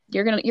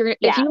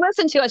 if you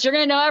listen to us, you're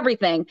going to know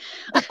everything.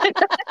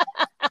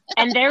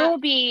 And there will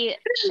be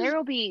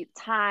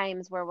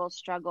times where we'll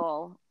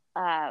struggle.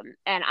 And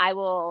I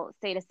will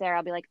say to Sarah,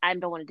 I'll be like, I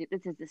don't want to do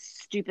this. Is the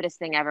stupidest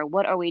thing ever.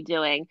 What are we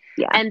doing?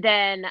 Yeah. And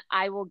then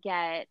I will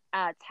get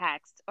a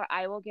text, or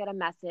I will get a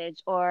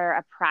message, or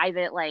a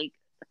private like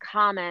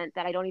comment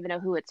that I don't even know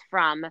who it's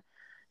from,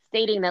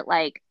 stating that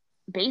like,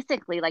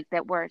 basically like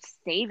that we're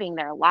saving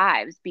their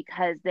lives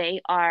because they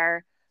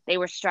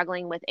were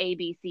struggling with A,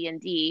 B, C,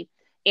 and D,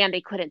 and they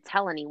couldn't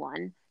tell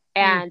anyone.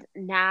 And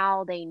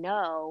now they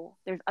know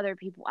there's other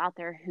people out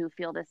there who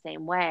feel the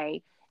same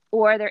way,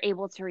 or they're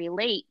able to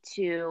relate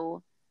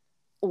to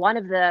one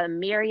of the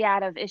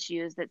myriad of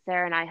issues that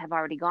Sarah and I have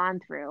already gone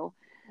through.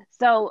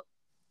 So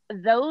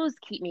those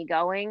keep me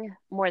going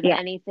more than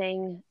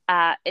anything.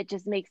 It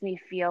just makes me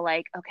feel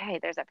like, okay,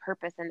 there's a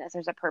purpose in this.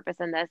 There's a purpose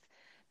in this,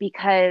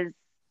 because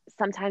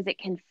sometimes it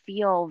can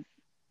feel,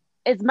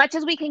 as much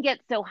as we can get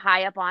so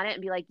high up on it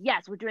and be like,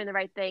 yes, we're doing the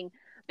right thing,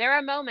 there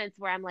are moments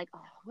where I'm like,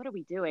 oh, what are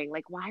we doing?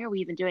 Like, why are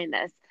we even doing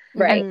this?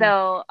 Right. And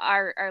so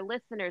our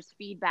listeners'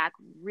 feedback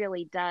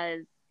really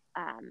does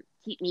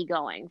keep me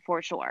going,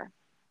 for sure.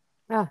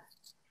 Oh,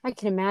 I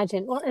can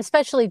imagine. Well,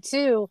 especially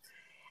too,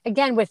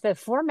 again, with the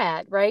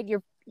format, right?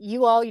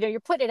 You all, you're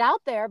putting it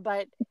out there,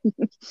 but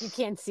you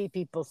can't see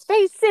people's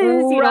faces.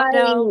 You don't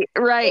know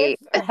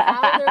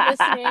how they're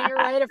listening,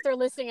 right? If they're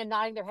listening and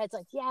nodding their heads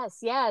like, yes,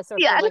 yes. Or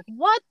if they're like,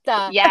 what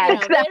the?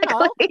 Yes, they don't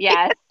know.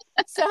 Yes.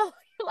 So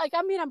like,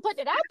 I mean, I'm putting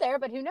it out there,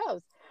 but who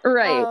knows?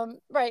 Right.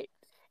 Right.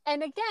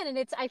 And again, and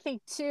it's, I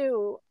think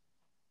too,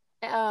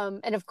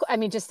 and of course, I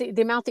mean, just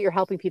the amount that you're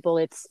helping people,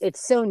 it's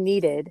so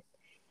needed,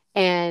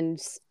 and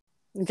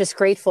I'm just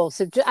grateful.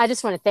 So I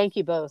just want to thank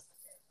you both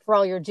for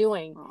all you're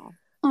doing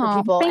for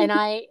people. And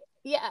I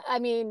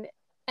mean,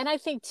 and I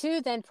think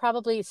too, then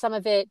probably some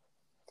of it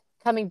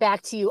coming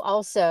back to you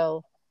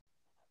also,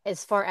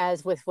 as far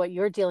as with what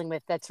you're dealing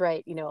with. That's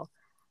right. You know,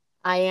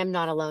 I am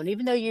not alone,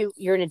 even though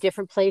you're in a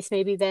different place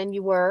maybe than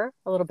you were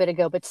a little bit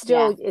ago, but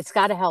still it's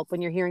got to help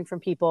when you're hearing from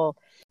people.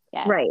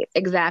 Yes. Right.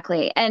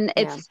 Exactly. And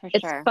it's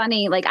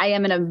funny. Like, I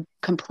am in a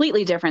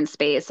completely different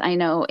space. I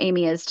know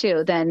Amy is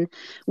too, than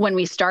when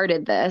we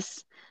started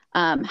this.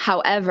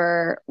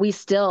 However, we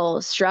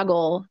still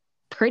struggle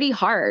pretty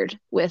hard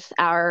with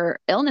our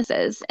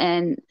illnesses.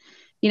 And,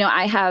 you know,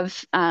 I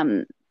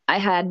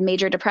had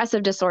major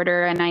depressive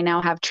disorder, and I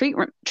now have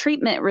treatment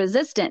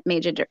resistant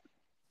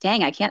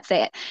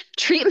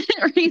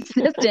treatment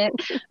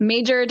resistant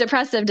major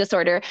depressive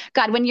disorder.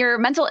 God, when your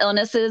mental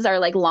illnesses are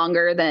like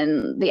longer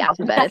than the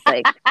alphabet, it's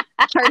like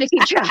hard to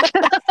keep track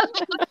of.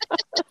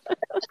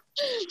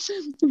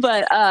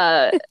 But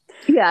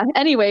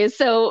anyways,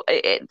 so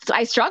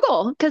I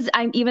struggle because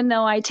even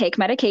though I take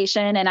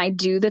medication and I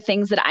do the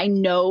things that I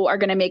know are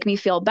going to make me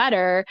feel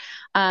better,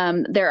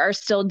 there are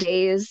still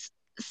days,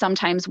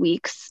 sometimes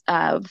weeks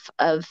of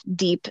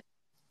deep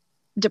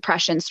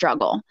depression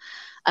struggle.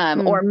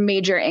 Or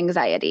major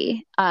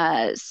anxiety.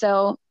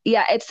 So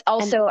it's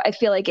also, I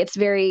feel like it's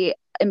very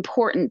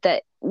important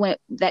that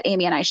that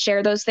Amy and I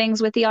share those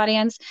things with the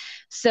audience,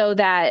 so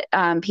that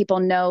people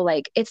know,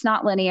 like, it's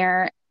not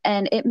linear,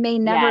 and it may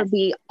never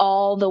be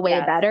all the way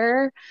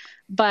better,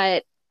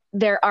 but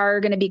there are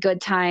going to be good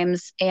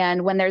times.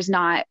 And when there's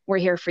not, we're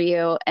here for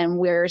you, and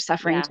we're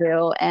suffering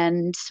too,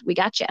 and we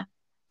got you.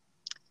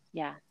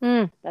 Yeah,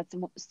 that's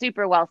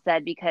super well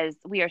said, because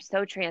we are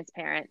so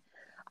transparent.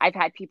 I've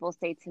had people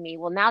say to me,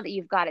 well, now that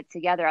you've got it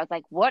together, I was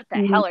like, what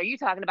the hell are you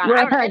talking about? I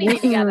don't have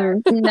anything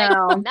together.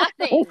 No.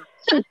 Like,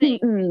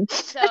 nothing.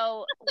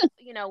 So,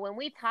 you know, when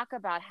we talk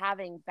about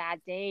having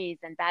bad days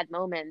and bad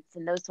moments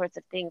and those sorts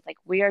of things, like,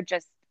 we are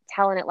just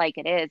telling it like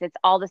it is. It's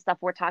all the stuff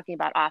we're talking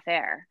about off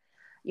air.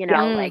 You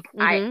know, like,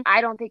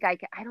 I don't think I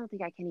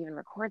can even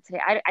record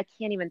today. I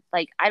can't even,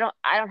 like, I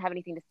don't have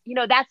anything to, you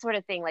know, that sort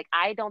of thing. Like,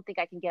 I don't think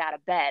I can get out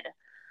of bed.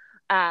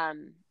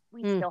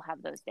 We still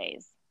have those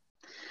days.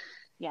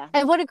 Yeah.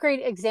 And what a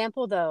great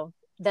example, though,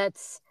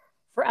 that's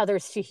for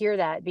others to hear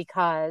that,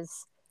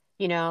 because,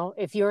 you know,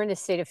 if you're in a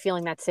state of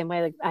feeling that same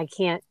way, like, I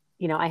can't,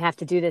 you know, I have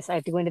to do this. I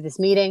have to go into this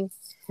meeting.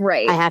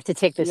 Right. I have to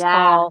take this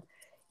call,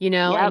 you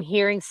know, and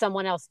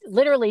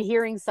literally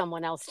hearing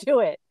someone else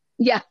do it.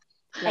 Yeah.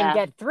 And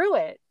get through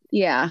it.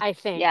 Yeah. I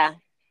think. Yeah.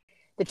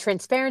 The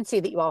transparency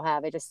that you all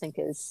have, I just think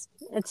it's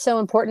so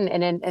important.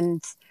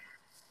 And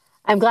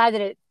I'm glad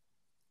that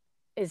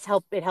it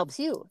helps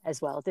you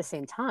as well at the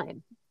same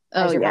time.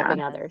 As you're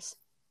helping others.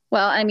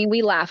 Well, I mean,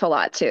 we laugh a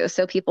lot too,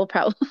 so people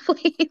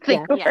probably think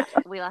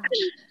we laugh.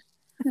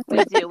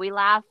 We do. We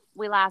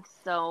laugh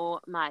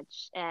so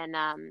much, and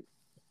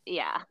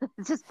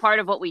it's just part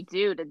of what we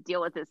do to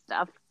deal with this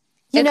stuff.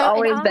 It's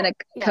always been a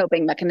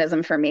coping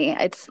mechanism for me.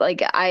 It's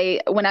like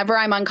whenever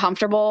I'm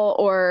uncomfortable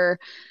or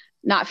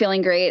not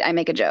feeling great, I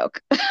make a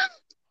joke.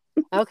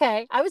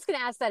 Okay. I was going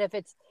to ask that if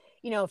it's,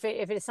 if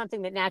it is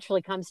something that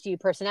naturally comes to you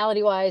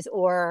personality wise,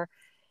 or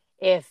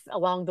if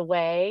along the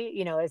way,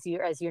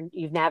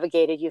 you've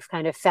navigated, you've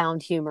kind of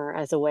found humor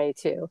as a way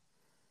too.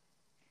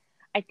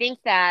 I think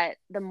that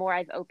the more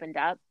I've opened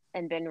up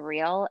and been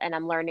real and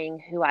I'm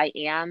learning who I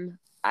am,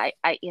 I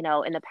in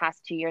the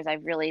past 2 years,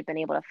 I've really been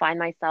able to find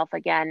myself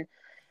again.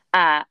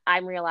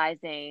 I'm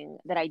realizing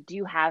that I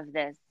do have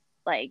this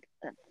like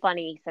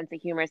funny sense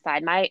of humor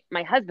side. My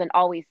husband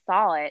always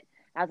saw it.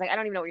 I was like, I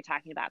don't even know what you're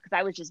talking about, because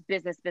I was just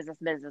business,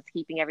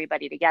 keeping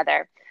everybody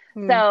together.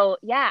 So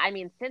yeah, I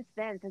mean, since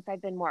then, since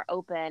I've been more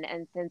open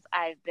and since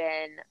I've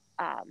been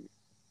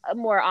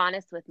more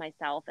honest with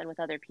myself and with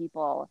other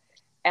people,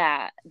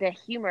 the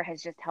humor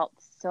has just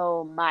helped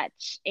so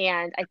much.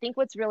 And I think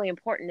what's really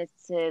important is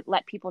to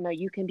let people know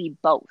you can be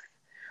both.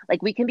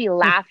 Like, we can be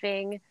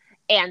laughing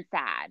and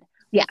sad.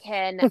 Yeah. We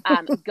can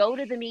go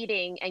to the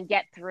meeting and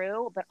get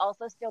through, but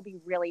also still be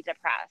really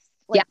depressed.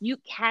 Like, you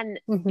can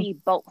be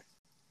both.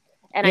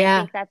 And I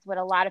think that's what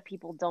a lot of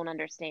people don't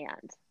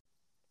understand.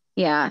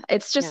 Yeah,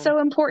 it's just so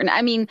important.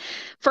 I mean,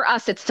 for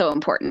us, it's so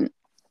important.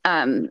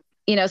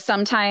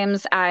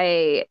 Sometimes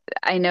I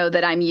know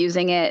that I'm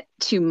using it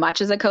too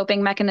much as a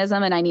coping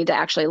mechanism, and I need to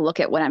actually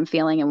look at what I'm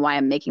feeling and why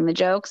I'm making the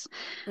jokes.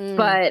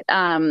 But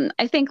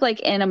I think,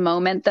 like, in a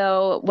moment,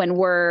 though, when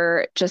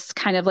we're just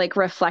kind of like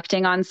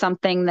reflecting on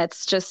something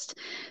that's just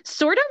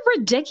sort of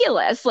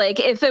ridiculous, like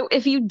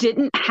if you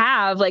didn't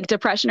have like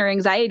depression or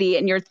anxiety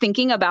and you're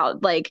thinking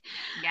about like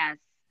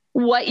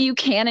what you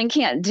can and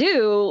can't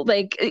do,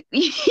 like,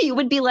 you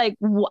would be like,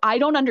 I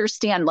don't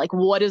understand, like,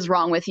 what is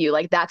wrong with you?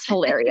 Like, that's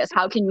hilarious.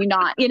 How can you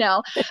not,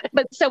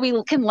 but so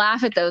we can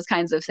laugh at those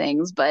kinds of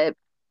things. But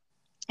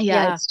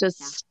it's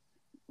just.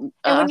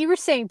 And when you were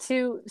saying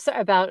too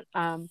about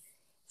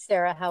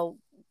Sarah, how,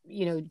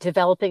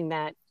 developing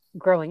that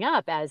growing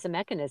up as a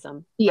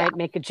mechanism, right?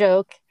 Make a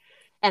joke.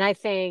 And I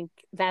think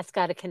that's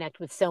got to connect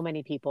with so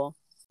many people.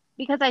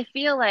 Because I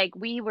feel like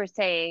we were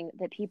saying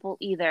that people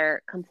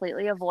either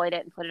completely avoid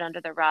it and put it under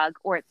the rug,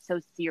 or it's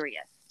so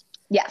serious.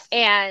 Yes.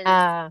 And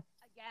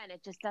again,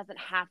 it just doesn't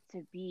have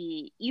to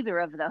be either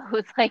of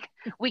those. Like,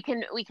 we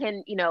can,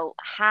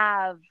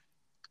 have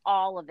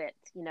all of it,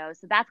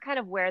 So that's kind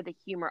of where the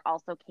humor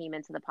also came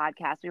into the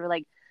podcast. We were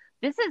like,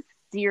 this is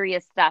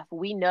serious stuff.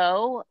 We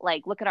know,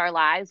 like, look at our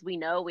lives. We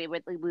know we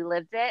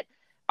lived it,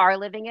 are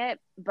living it,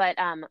 but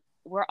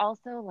we're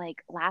also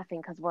like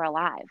laughing because we're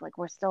alive. Like,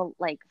 we're still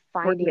like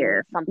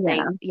finding something.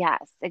 Yeah.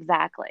 Yes,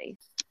 exactly.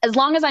 As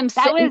long as I'm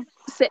sitting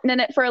in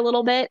it for a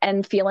little bit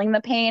and feeling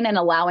the pain and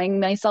allowing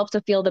myself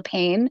to feel the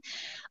pain,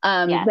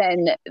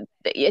 then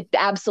it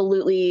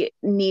absolutely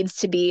needs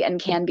to be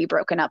and can be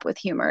broken up with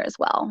humor as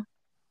well.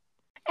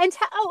 And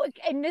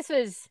this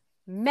was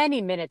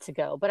many minutes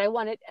ago, but I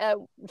wanted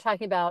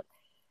talking about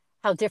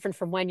how different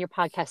from when your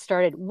podcast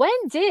started.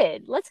 Let's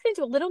get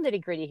into a little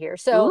nitty gritty here.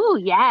 So,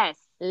 yes.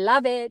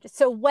 Love it.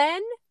 So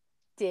when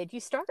did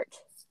you start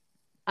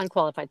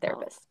Unqualified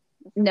Therapist?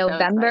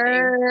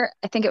 November,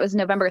 I think it was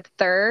November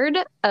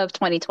 3rd of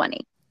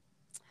 2020.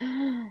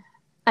 I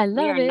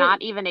love it. We are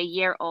not even a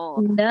year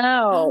old.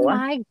 No. Oh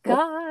my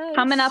gosh.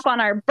 Coming up on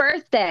our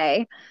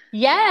birthday.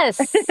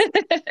 Yes.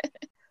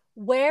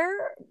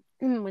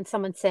 When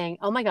someone's saying,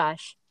 oh my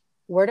gosh,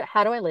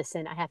 how do I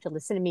listen? I have to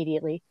listen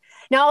immediately.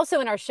 Now,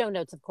 also in our show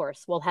notes, of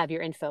course, we'll have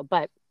your info,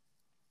 but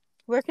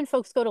where can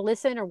folks go to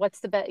listen, or what's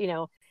the best,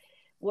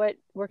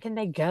 where can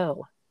they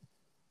go?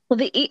 Well,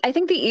 I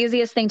think the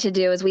easiest thing to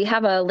do is we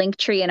have a link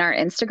tree in our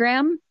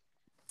Instagram.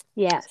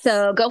 Yes.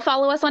 So go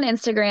follow us on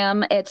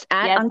Instagram. It's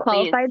at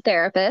Unqualified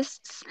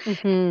Therapists.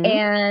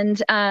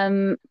 And,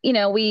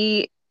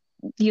 we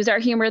use our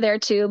humor there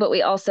too, but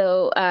we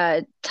also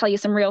tell you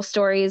some real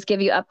stories,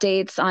 give you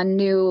updates on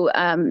new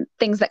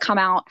things that come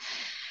out,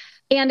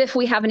 and if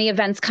we have any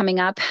events coming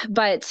up.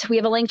 But we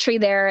have a link tree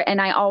there, and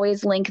I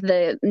always link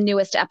the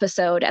newest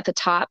episode at the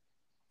top.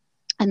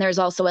 And there's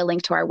also a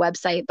link to our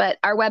website, but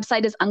our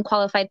website is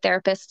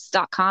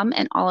unqualifiedtherapists.com,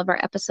 and all of our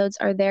episodes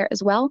are there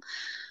as well.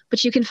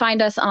 But you can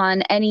find us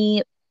on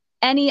any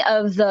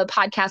of the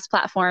podcast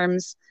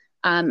platforms,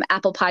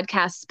 Apple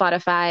Podcasts,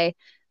 Spotify,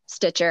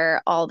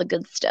 Stitcher, all the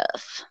good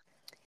stuff.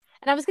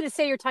 And I was going to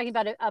say, you're talking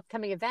about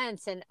upcoming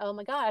events, and oh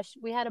my gosh,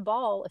 we had a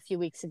ball a few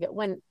weeks ago.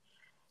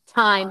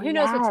 Who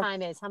knows what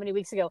time is? How many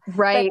weeks ago?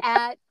 Right.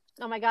 But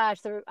oh my gosh,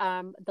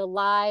 the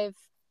live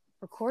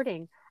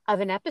recording of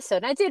an episode.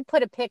 And I did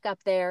put a pic up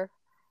there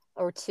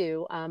or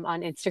two on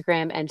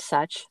Instagram and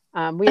such.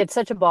 We had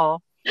such a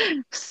ball.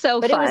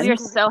 So fun. We were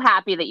so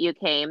happy that you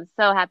came.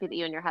 So happy that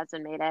you and your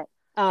husband made it.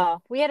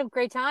 We had a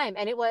great time.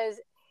 And it was,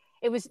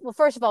 well,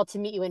 first of all, to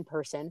meet you in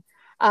person.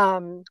 I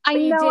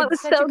know, it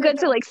was so good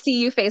to like see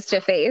you face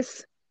to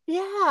face.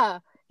 Yeah.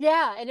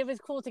 Yeah. And it was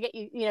cool to get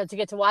to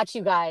get to watch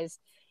you guys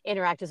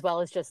interact as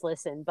well as just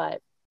listen.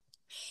 But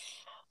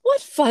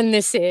what fun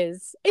this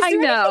is. Is there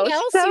anything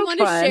else you want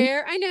to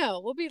share? I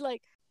know. We'll be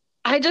like,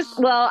 I just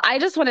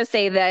want to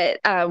say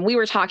that we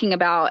were talking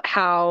about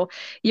how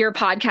your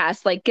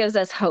podcast like gives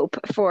us hope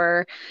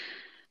for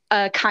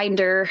a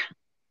kinder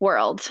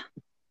world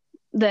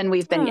than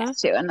we've been Aw.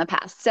 used to in the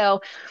past.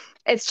 So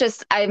it's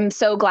just, I'm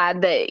so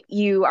glad that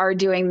you are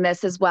doing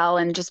this as well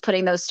and just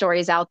putting those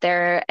stories out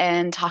there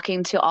and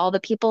talking to all the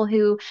people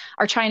who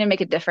are trying to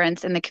make a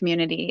difference in the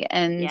community.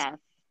 And Yes.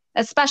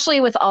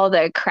 especially with all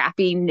the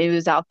crappy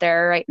news out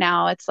there right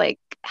now, it's like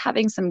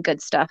having some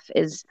good stuff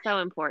is So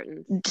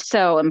important.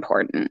 so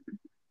important.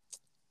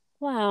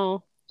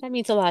 Wow. That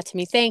means a lot to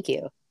me. Thank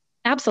you.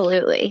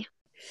 Absolutely.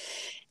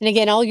 And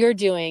again, all you're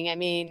doing, I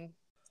mean,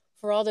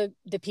 for all the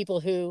people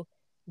who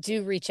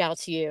do reach out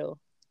to you,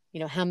 you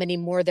know, how many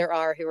more there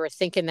are who are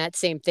thinking that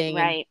same thing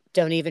and Right.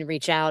 don't even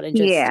reach out and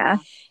just, Yeah.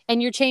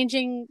 and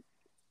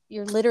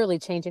you're literally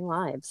changing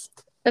lives.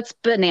 That's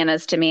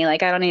bananas to me.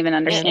 Like, I don't even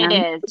understand.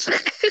 It is.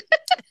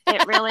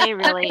 It really,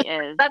 really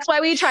is. That's why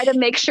we try to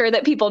make sure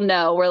that people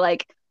know we're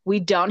like, we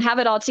don't have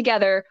it all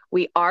together.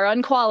 We are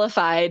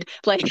unqualified.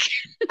 Like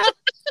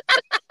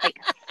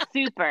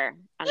super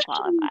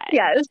unqualified.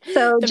 yes.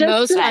 So The just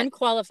most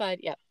unqualified.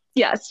 Yeah.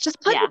 yes, just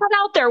put that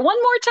out there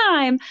one more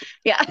time.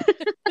 Yeah.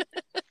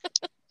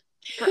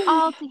 For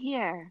all to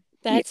hear.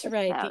 That's Yes,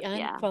 right. so, The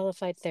yeah.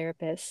 unqualified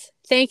therapist.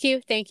 Thank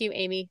you. Thank you,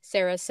 Amy,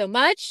 Sarah, so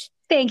much.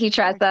 Thank you,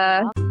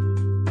 Tressa.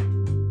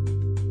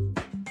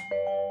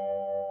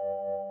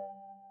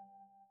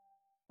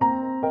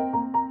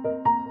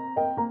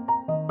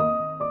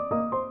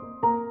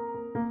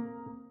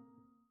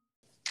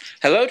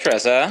 Hello,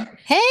 Tressa.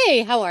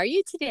 Hey, how are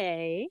you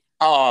today?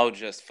 Oh,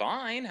 just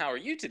fine. How are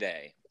you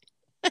today?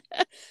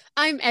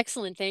 I'm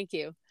excellent. Thank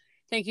you.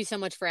 Thank you so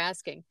much for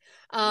asking.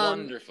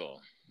 Wonderful.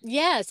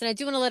 Yes. And I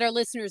do want to let our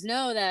listeners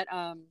know that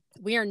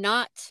we are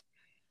not,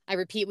 I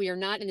repeat, we are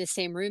not in the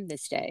same room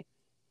this day.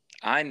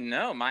 I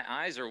know. My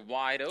eyes are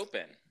wide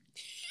open.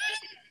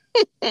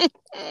 That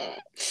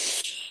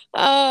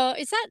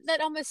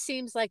almost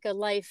seems like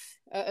a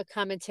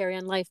commentary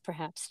on life,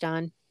 perhaps,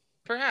 Don.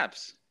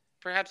 Perhaps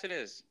it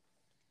is.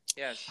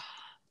 Yes.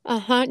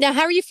 Uh-huh. Now,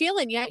 how are you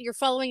feeling? Yeah, you're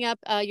following up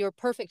your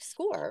perfect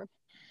score.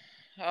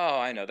 Oh,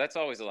 I know. That's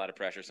always a lot of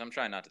pressure, so I'm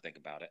trying not to think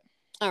about it.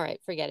 All right,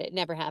 forget it.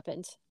 Never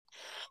happened.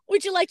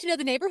 Would you like to know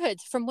the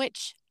neighborhoods from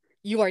which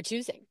you are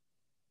choosing?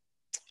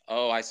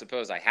 Oh, I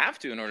suppose I have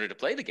to in order to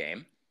play the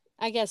game.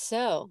 I guess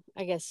so.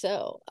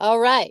 All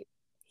right.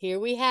 Here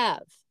we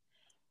have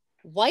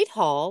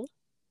Whitehall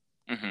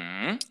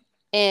Mm-hmm.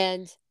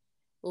 and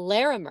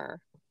Larimer.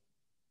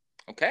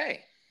 Okay.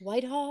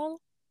 Whitehall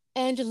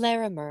and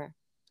Larimer.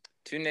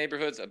 Two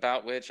neighborhoods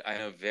about which I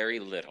know very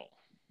little.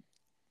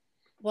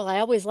 Well, I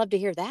always love to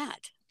hear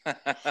that.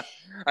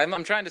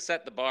 I'm trying to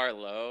set the bar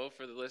low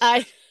for the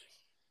listeners.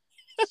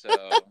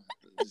 So,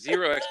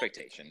 zero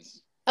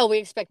expectations. Oh, we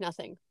expect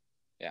nothing.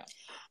 Yeah.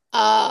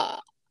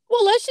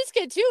 Well, let's just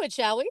get to it,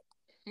 shall we?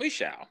 We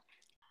shall.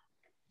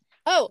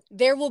 Oh,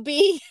 there will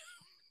be.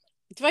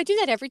 Do I do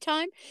that every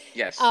time?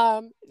 Yes.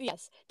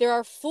 Yes. There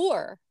are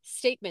 4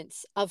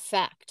 statements of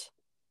fact.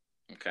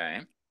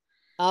 Okay.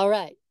 All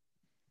right.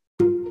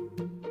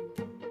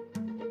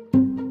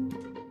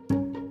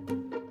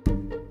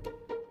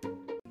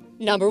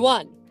 Number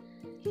 1.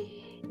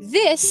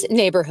 This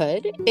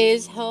neighborhood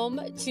is home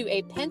to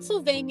a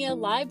Pennsylvania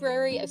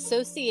Library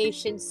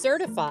Association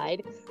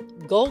certified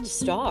Gold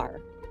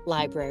Star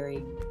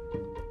library.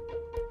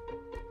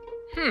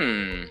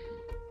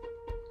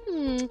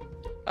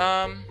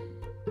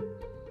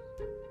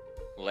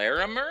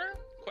 Larimer?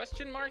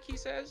 Question mark, he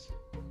says.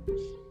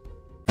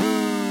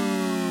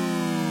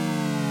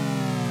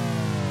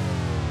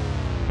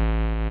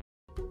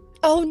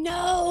 Oh,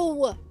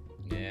 no.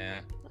 Yeah.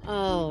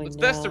 Oh, It's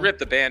no. best to rip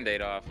the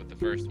Band-Aid off with the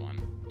first one.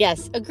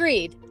 Yes,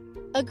 agreed.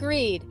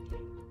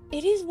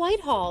 It is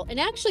Whitehall. And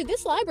actually,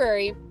 this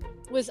library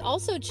was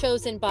also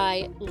chosen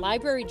by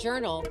Library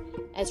Journal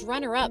as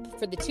runner-up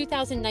for the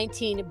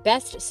 2019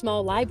 Best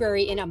Small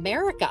Library in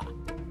America.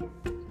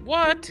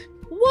 What?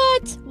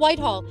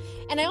 Whitehall.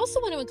 And I also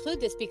want to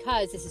include this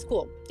because this is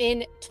cool.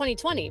 In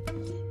 2020,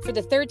 for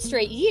the 3rd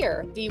straight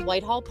year, the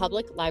Whitehall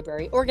Public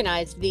Library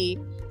organized the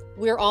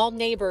We're All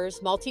Neighbors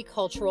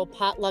Multicultural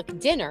Potluck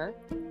Dinner.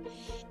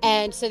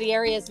 And so the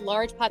area's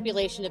large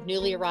population of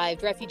newly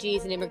arrived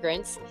refugees and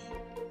immigrants,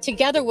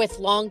 together with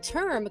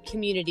long-term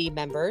community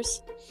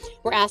members,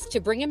 were asked to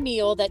bring a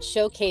meal that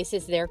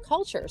showcases their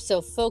culture.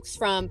 So folks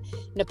from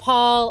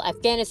Nepal,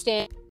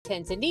 Afghanistan,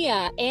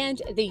 Tanzania,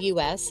 and the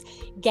U.S.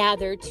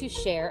 gathered to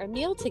share a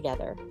meal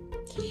together.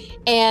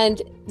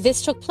 And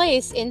this took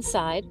place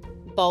inside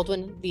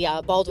Baldwin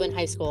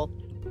High School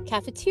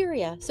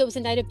cafeteria. So it was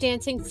a night of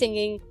dancing,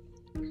 singing,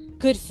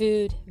 good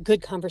food,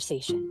 good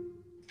conversation.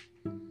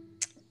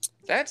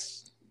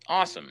 That's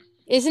awesome.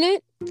 Isn't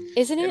it?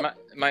 And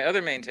my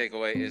other main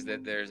takeaway is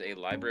that there's a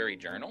library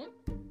journal.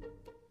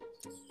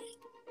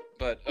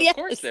 But of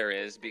course there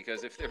is,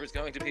 because if there was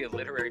going to be a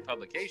literary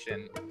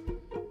publication,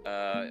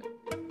 the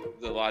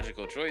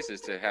logical choice is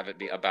to have it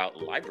be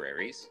about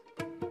libraries.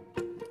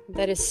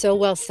 That is so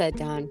well said,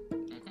 Don.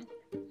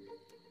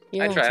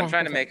 Mm-hmm. I'm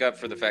trying to make up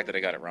for the fact that I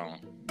got it wrong.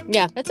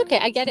 Yeah, that's okay.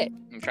 I get it.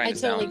 I'm trying I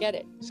to totally get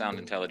it. sound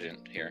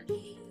intelligent here.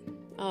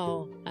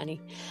 Oh,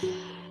 honey.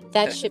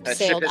 That ship That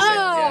ship sailed. has sailed,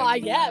 Oh,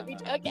 yeah.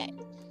 okay.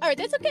 All right,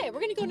 that's okay. We're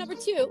going to go number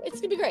 2.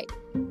 It's going to be great.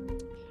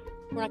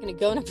 We're not going to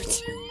go number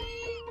 2.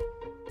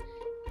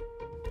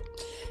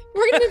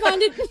 We're going to move on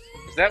to...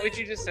 Is that what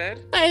you just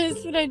said?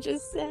 That's what I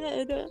just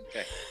said.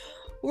 Okay.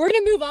 We're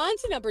going to move on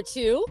to number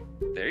 2.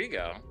 There you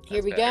go.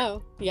 Here That's we better.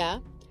 go. Yeah.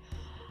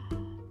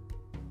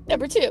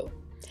 Number 2.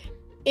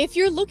 If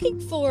you're looking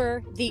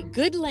for the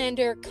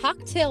Goodlander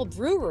Cocktail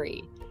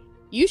Brewery,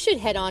 you should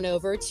head on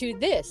over to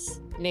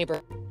this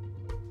neighborhood.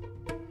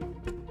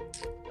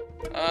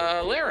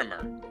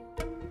 Larimer.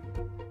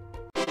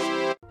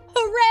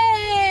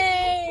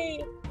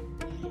 Hooray!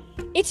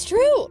 It's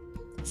true.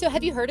 So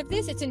have you heard of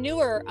this? It's a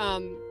newer,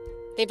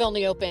 they've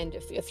only opened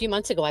a few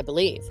months ago, I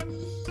believe.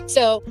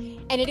 So,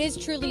 and it is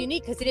truly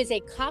unique because it is a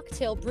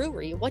cocktail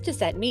brewery. What does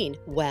that mean?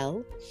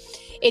 Well,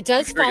 it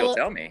does I'm sure follow. you'll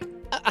tell me.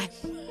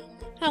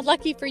 How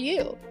lucky for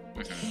you.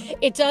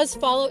 It does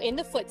follow in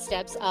the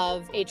footsteps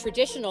of a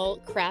traditional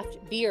craft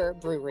beer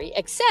brewery,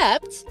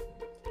 except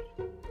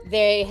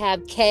they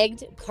have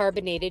kegged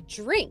carbonated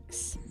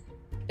drinks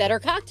that are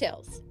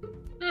cocktails.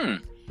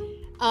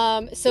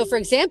 So for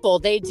example,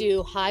 they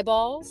do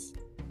highballs,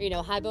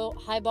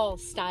 highball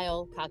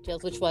style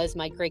cocktails, which was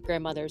my great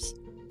grandmother's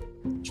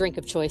drink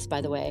of choice,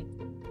 by the way,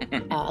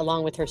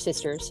 along with her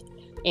sisters,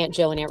 Aunt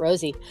Jo and Aunt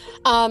Rosie.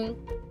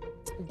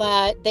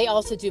 But they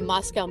also do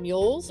Moscow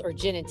mules or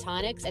gin and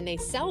tonics, and they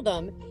sell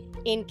them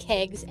in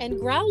kegs and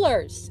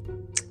growlers.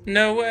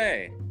 No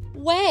way.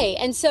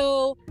 And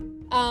so,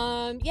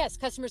 yes,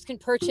 customers can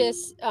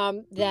purchase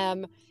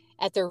them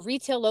at their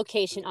retail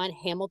location on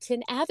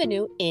Hamilton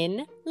Avenue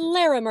in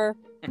Larimer.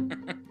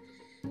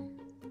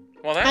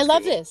 Well, that's I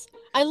love cool. this.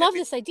 I love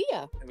this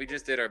idea. We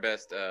just did our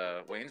best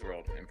Wayne's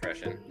World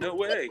impression. No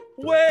way.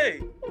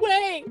 Way.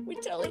 We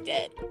totally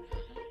did.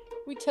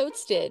 We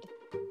totes did.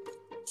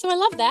 So I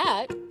love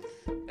that.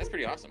 That's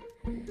pretty awesome.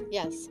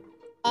 Yes.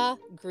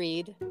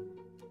 Agreed.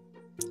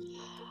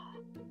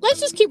 Let's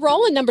just keep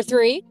rolling. Number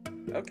 3.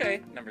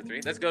 Okay, number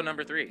 3. Let's go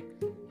number 3.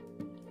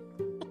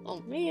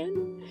 Oh,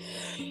 man.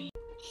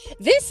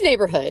 This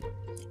neighborhood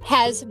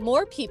has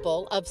more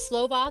people of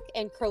Slovak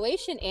and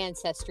Croatian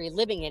ancestry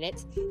living in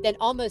it than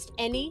almost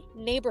any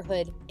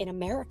neighborhood in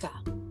America.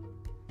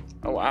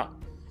 Oh, wow.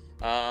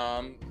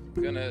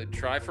 Gonna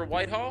try for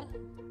Whitehall.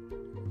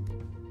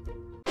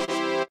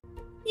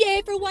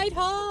 Yay for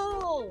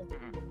Whitehall!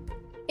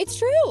 It's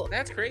true,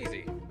 That's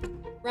crazy.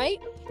 right?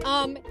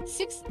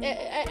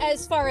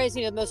 As far as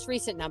the most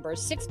recent numbers,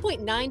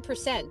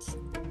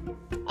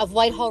 6.9% of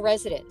Whitehall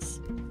residents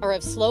are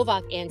of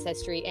Slovak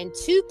ancestry, and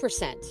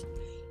 2%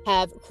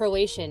 have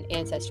Croatian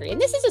ancestry. And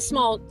this is a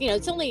small,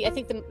 it's only, I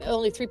think,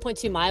 only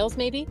 3.2 miles,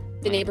 maybe,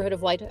 the neighborhood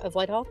of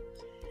Whitehall.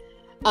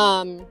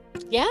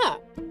 Yeah,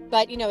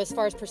 but as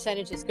far as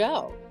percentages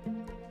go,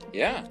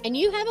 Yeah, and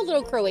you have a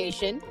little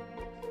Croatian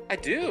I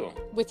do.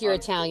 with your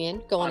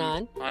Italian going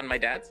on. On my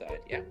dad's side,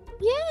 yeah.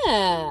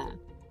 Yeah,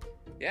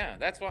 Yeah,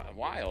 that's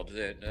wild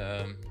that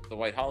the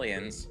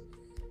Whitehallians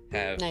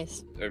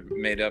nice. are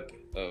made up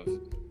of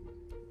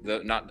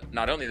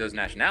not only those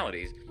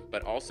nationalities,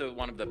 but also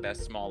one of the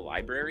best small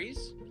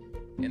libraries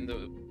in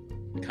the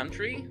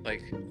country.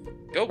 Like,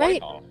 go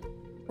Right. Whitehall.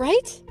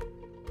 Right?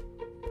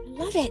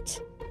 Love it.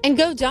 And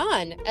go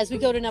Don as we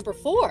go to number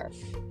 4.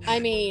 I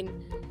mean,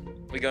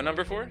 We go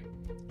number 4?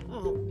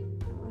 oh,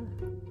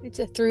 it's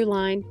a through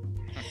line.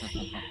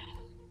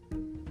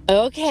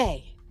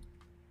 Okay.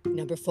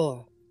 Number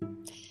 4.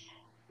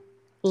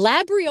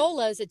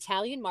 Labriola's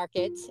Italian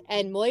Market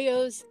and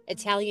Moyo's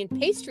Italian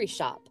Pastry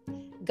Shop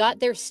got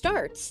their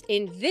starts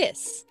in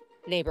this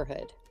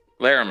neighborhood.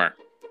 Larimer.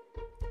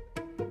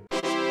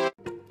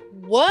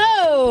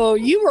 Whoa,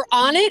 you were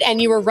on it,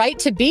 and you were right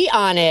to be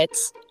on it.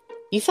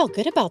 You felt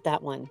good about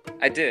that one.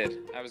 I did.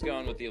 I was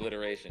going with the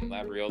alliteration.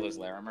 Labriola's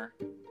Larimer.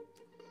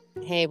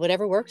 Hey,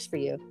 whatever works for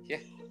you. Yeah,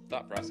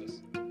 thought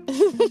process.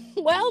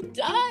 Well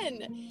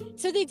done.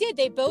 So they did.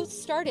 They both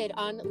started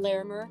on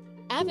Larimer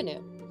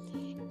Avenue.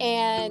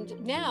 And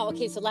now,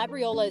 okay, so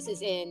Labriola's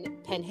is in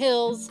Penn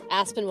Hills,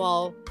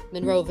 Aspinwall,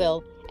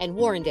 Monroeville, and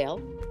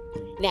Warrendale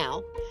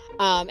now.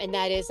 And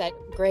that is that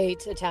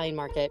great Italian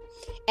market.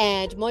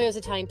 And Moyo's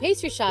Italian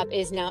Pastry Shop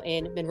is now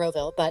in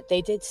Monroeville, but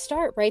they did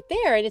start right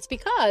there. And it's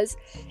because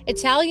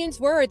Italians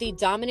were the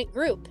dominant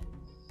group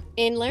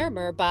in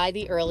Larimer by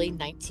the early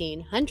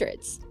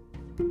 1900s.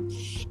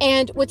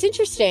 And what's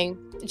interesting,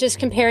 just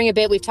comparing a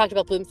bit, we've talked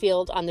about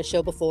Bloomfield on the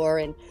show before,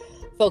 and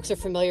folks are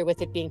familiar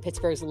with it being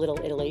Pittsburgh's Little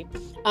Italy.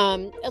 A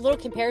little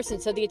comparison.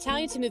 So the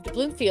Italians who moved to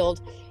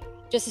Bloomfield,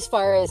 just as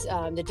far as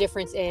the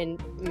difference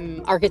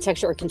in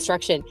architecture or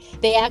construction,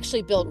 they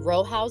actually built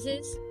row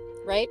houses,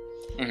 right?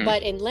 Mhm.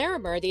 But in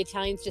Larimer, the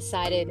Italians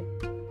decided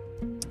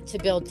to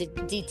build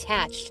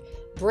detached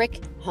brick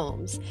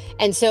homes.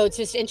 And so it's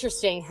just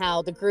interesting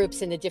how the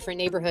groups in the different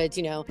neighborhoods,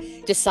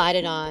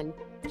 decided on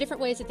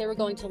different ways that they were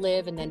going to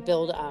live and then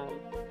build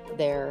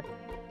their,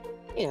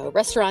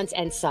 restaurants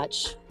and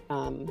such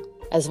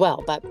as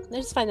well. But I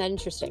just find that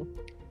interesting.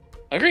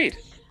 Agreed.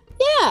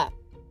 Yeah.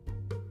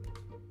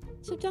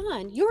 So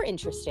Don, you're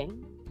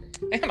interesting.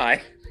 Am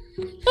I?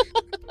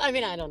 I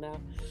mean, I don't know.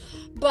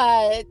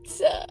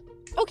 But,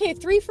 okay,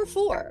 3 for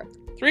 4.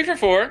 3 for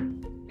 4.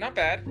 Not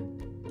bad.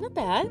 Not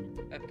bad.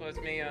 That puts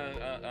me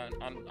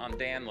on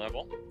Dan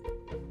level.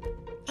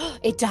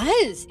 It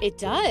does. It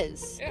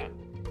does. Yeah.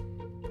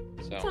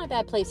 It's So, not a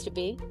bad place to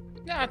be.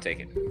 no, I'll take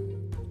it.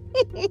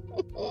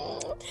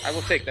 I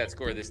will take that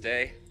score this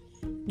day.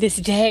 This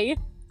day.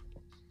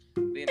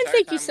 The And entire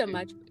thank you time so we-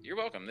 much. You're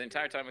welcome. The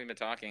entire time we've been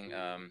talking,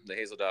 the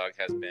Hazel Dog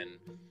has been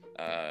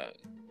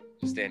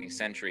standing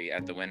sentry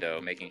at the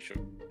window, making sure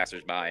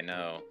passersby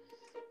know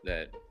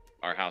that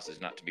our house is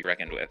not to be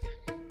reckoned with.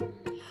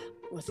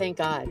 Well, thank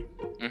God.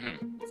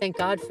 Mm-hmm. Thank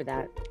God for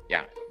that.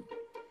 Yeah,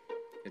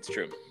 it's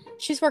true.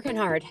 She's working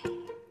hard,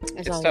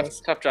 as It's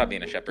always. tough job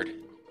being a shepherd.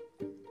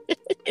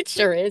 It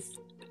sure is.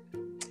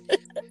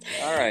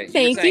 All right. you were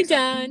Thank you, saying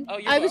something. Don. Oh,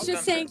 you're I was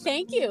just welcome. saying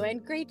thank you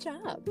and great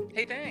job.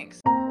 Hey,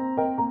 thanks.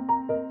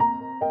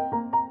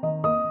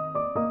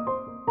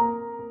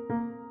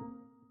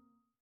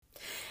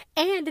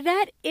 And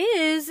that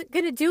is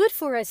going to do it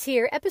for us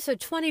here. Episode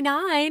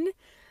 29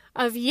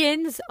 of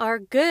Yins Are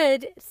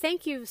Good.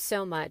 Thank you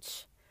so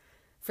much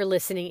for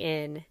listening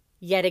in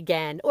yet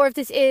again. Or if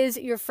this is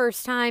your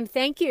first time,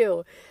 thank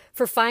you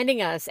for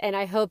finding us. And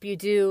I hope you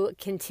do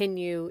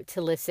continue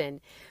to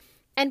listen.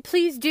 And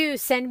please do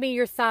send me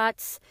your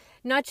thoughts,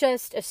 not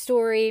just a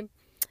story,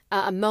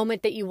 a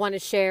moment that you want to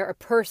share, a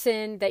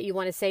person that you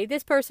want to say,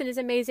 this person is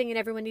amazing and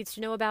everyone needs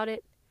to know about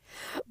it,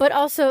 but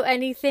also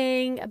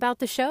anything about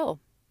the show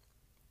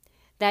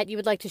that you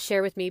would like to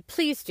share with me.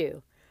 Please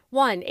do.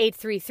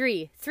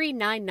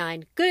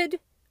 1-833-399-GOOD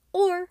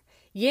or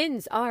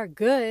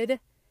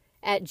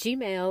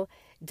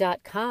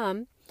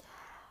yinsaregood@gmail.com.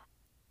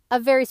 A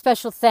very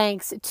special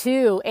thanks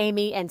to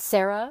Amy and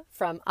Sarah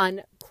from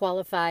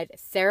Unqualified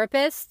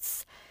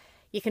Therapists.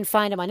 You can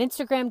find them on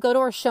Instagram. Go to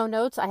our show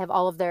notes. I have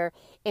all of their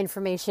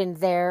information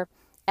there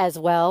as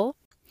well.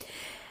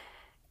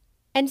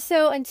 And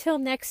so until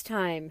next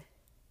time,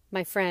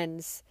 my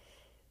friends,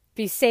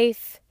 be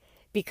safe,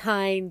 be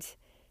kind,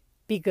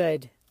 be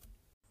good.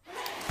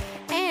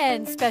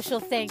 And special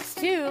thanks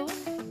to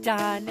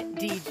Don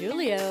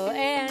DiGiulio.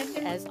 And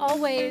as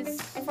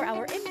always, for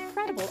our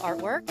incredible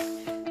artwork,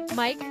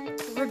 Mike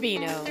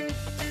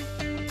Rubino.